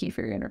is so key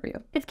for your interview.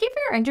 It's key for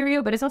your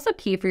interview, but it's also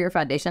key for your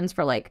foundations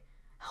for like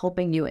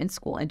helping you in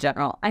school in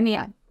general. I mean,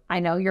 yeah. I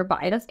know you're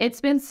biased.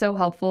 It's been so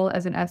helpful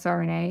as an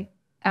SRNA.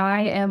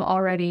 I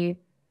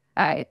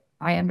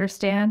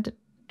understand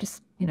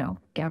just,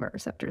 GABA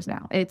receptors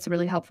now. It's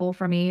really helpful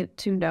for me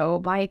to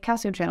know my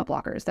calcium channel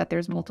blockers, that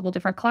there's multiple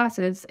different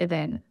classes, and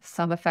then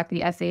some affect the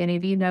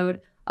SANAV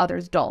node,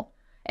 others don't.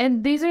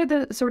 And these are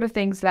the sort of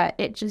things that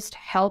it just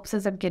helps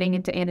as I'm getting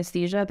into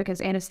anesthesia, because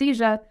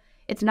anesthesia,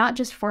 it's not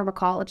just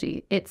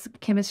pharmacology. It's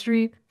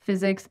chemistry,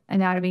 physics,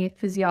 anatomy,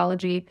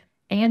 physiology,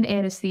 and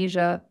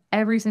anesthesia,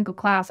 every single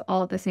class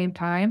all at the same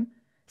time.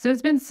 So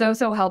it's been so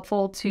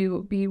helpful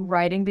to be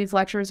writing these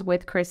lectures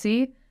with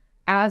Chrissy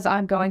as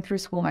I'm going through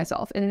school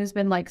myself. And it has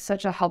been like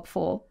such a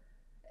helpful,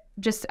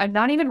 just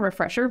not even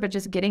refresher, but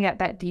just getting at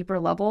that deeper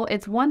level.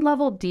 It's one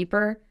level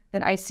deeper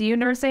than ICU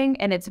nursing,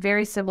 and it's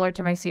very similar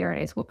to my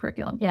CRNA school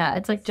curriculum. Yeah,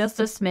 it's like just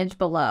a smidge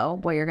below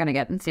what you're going to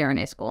get in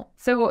CRNA school.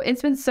 So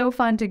it's been so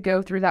fun to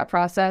go through that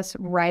process,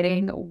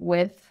 writing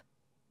with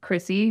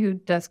Chrissy, who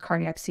does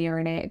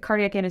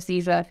cardiac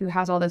anesthesia, who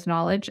has all this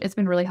knowledge. It's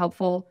been really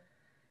helpful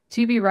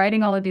to be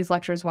writing all of these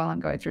lectures while I'm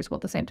going through school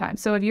at the same time.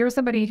 So if you're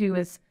somebody who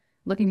is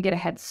looking to get a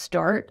head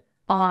start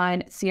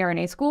on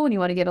CRNA school and you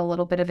want to get a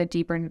little bit of a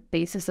deeper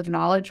basis of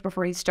knowledge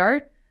before you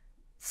start,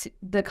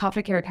 the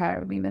Confident Care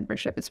Academy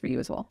membership is for you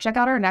as well. Check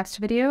out our next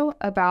video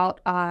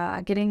about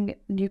getting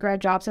new grad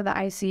jobs in the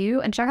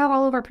ICU, and check out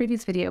all of our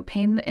previous video,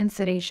 pain and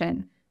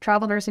sedation,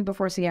 travel nursing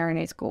before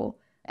CRNA school,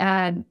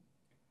 and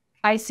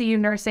ICU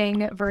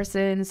nursing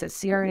versus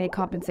CRNA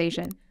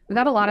compensation. We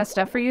got a lot of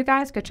stuff for you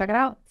guys. Go check it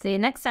out. See you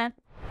next time.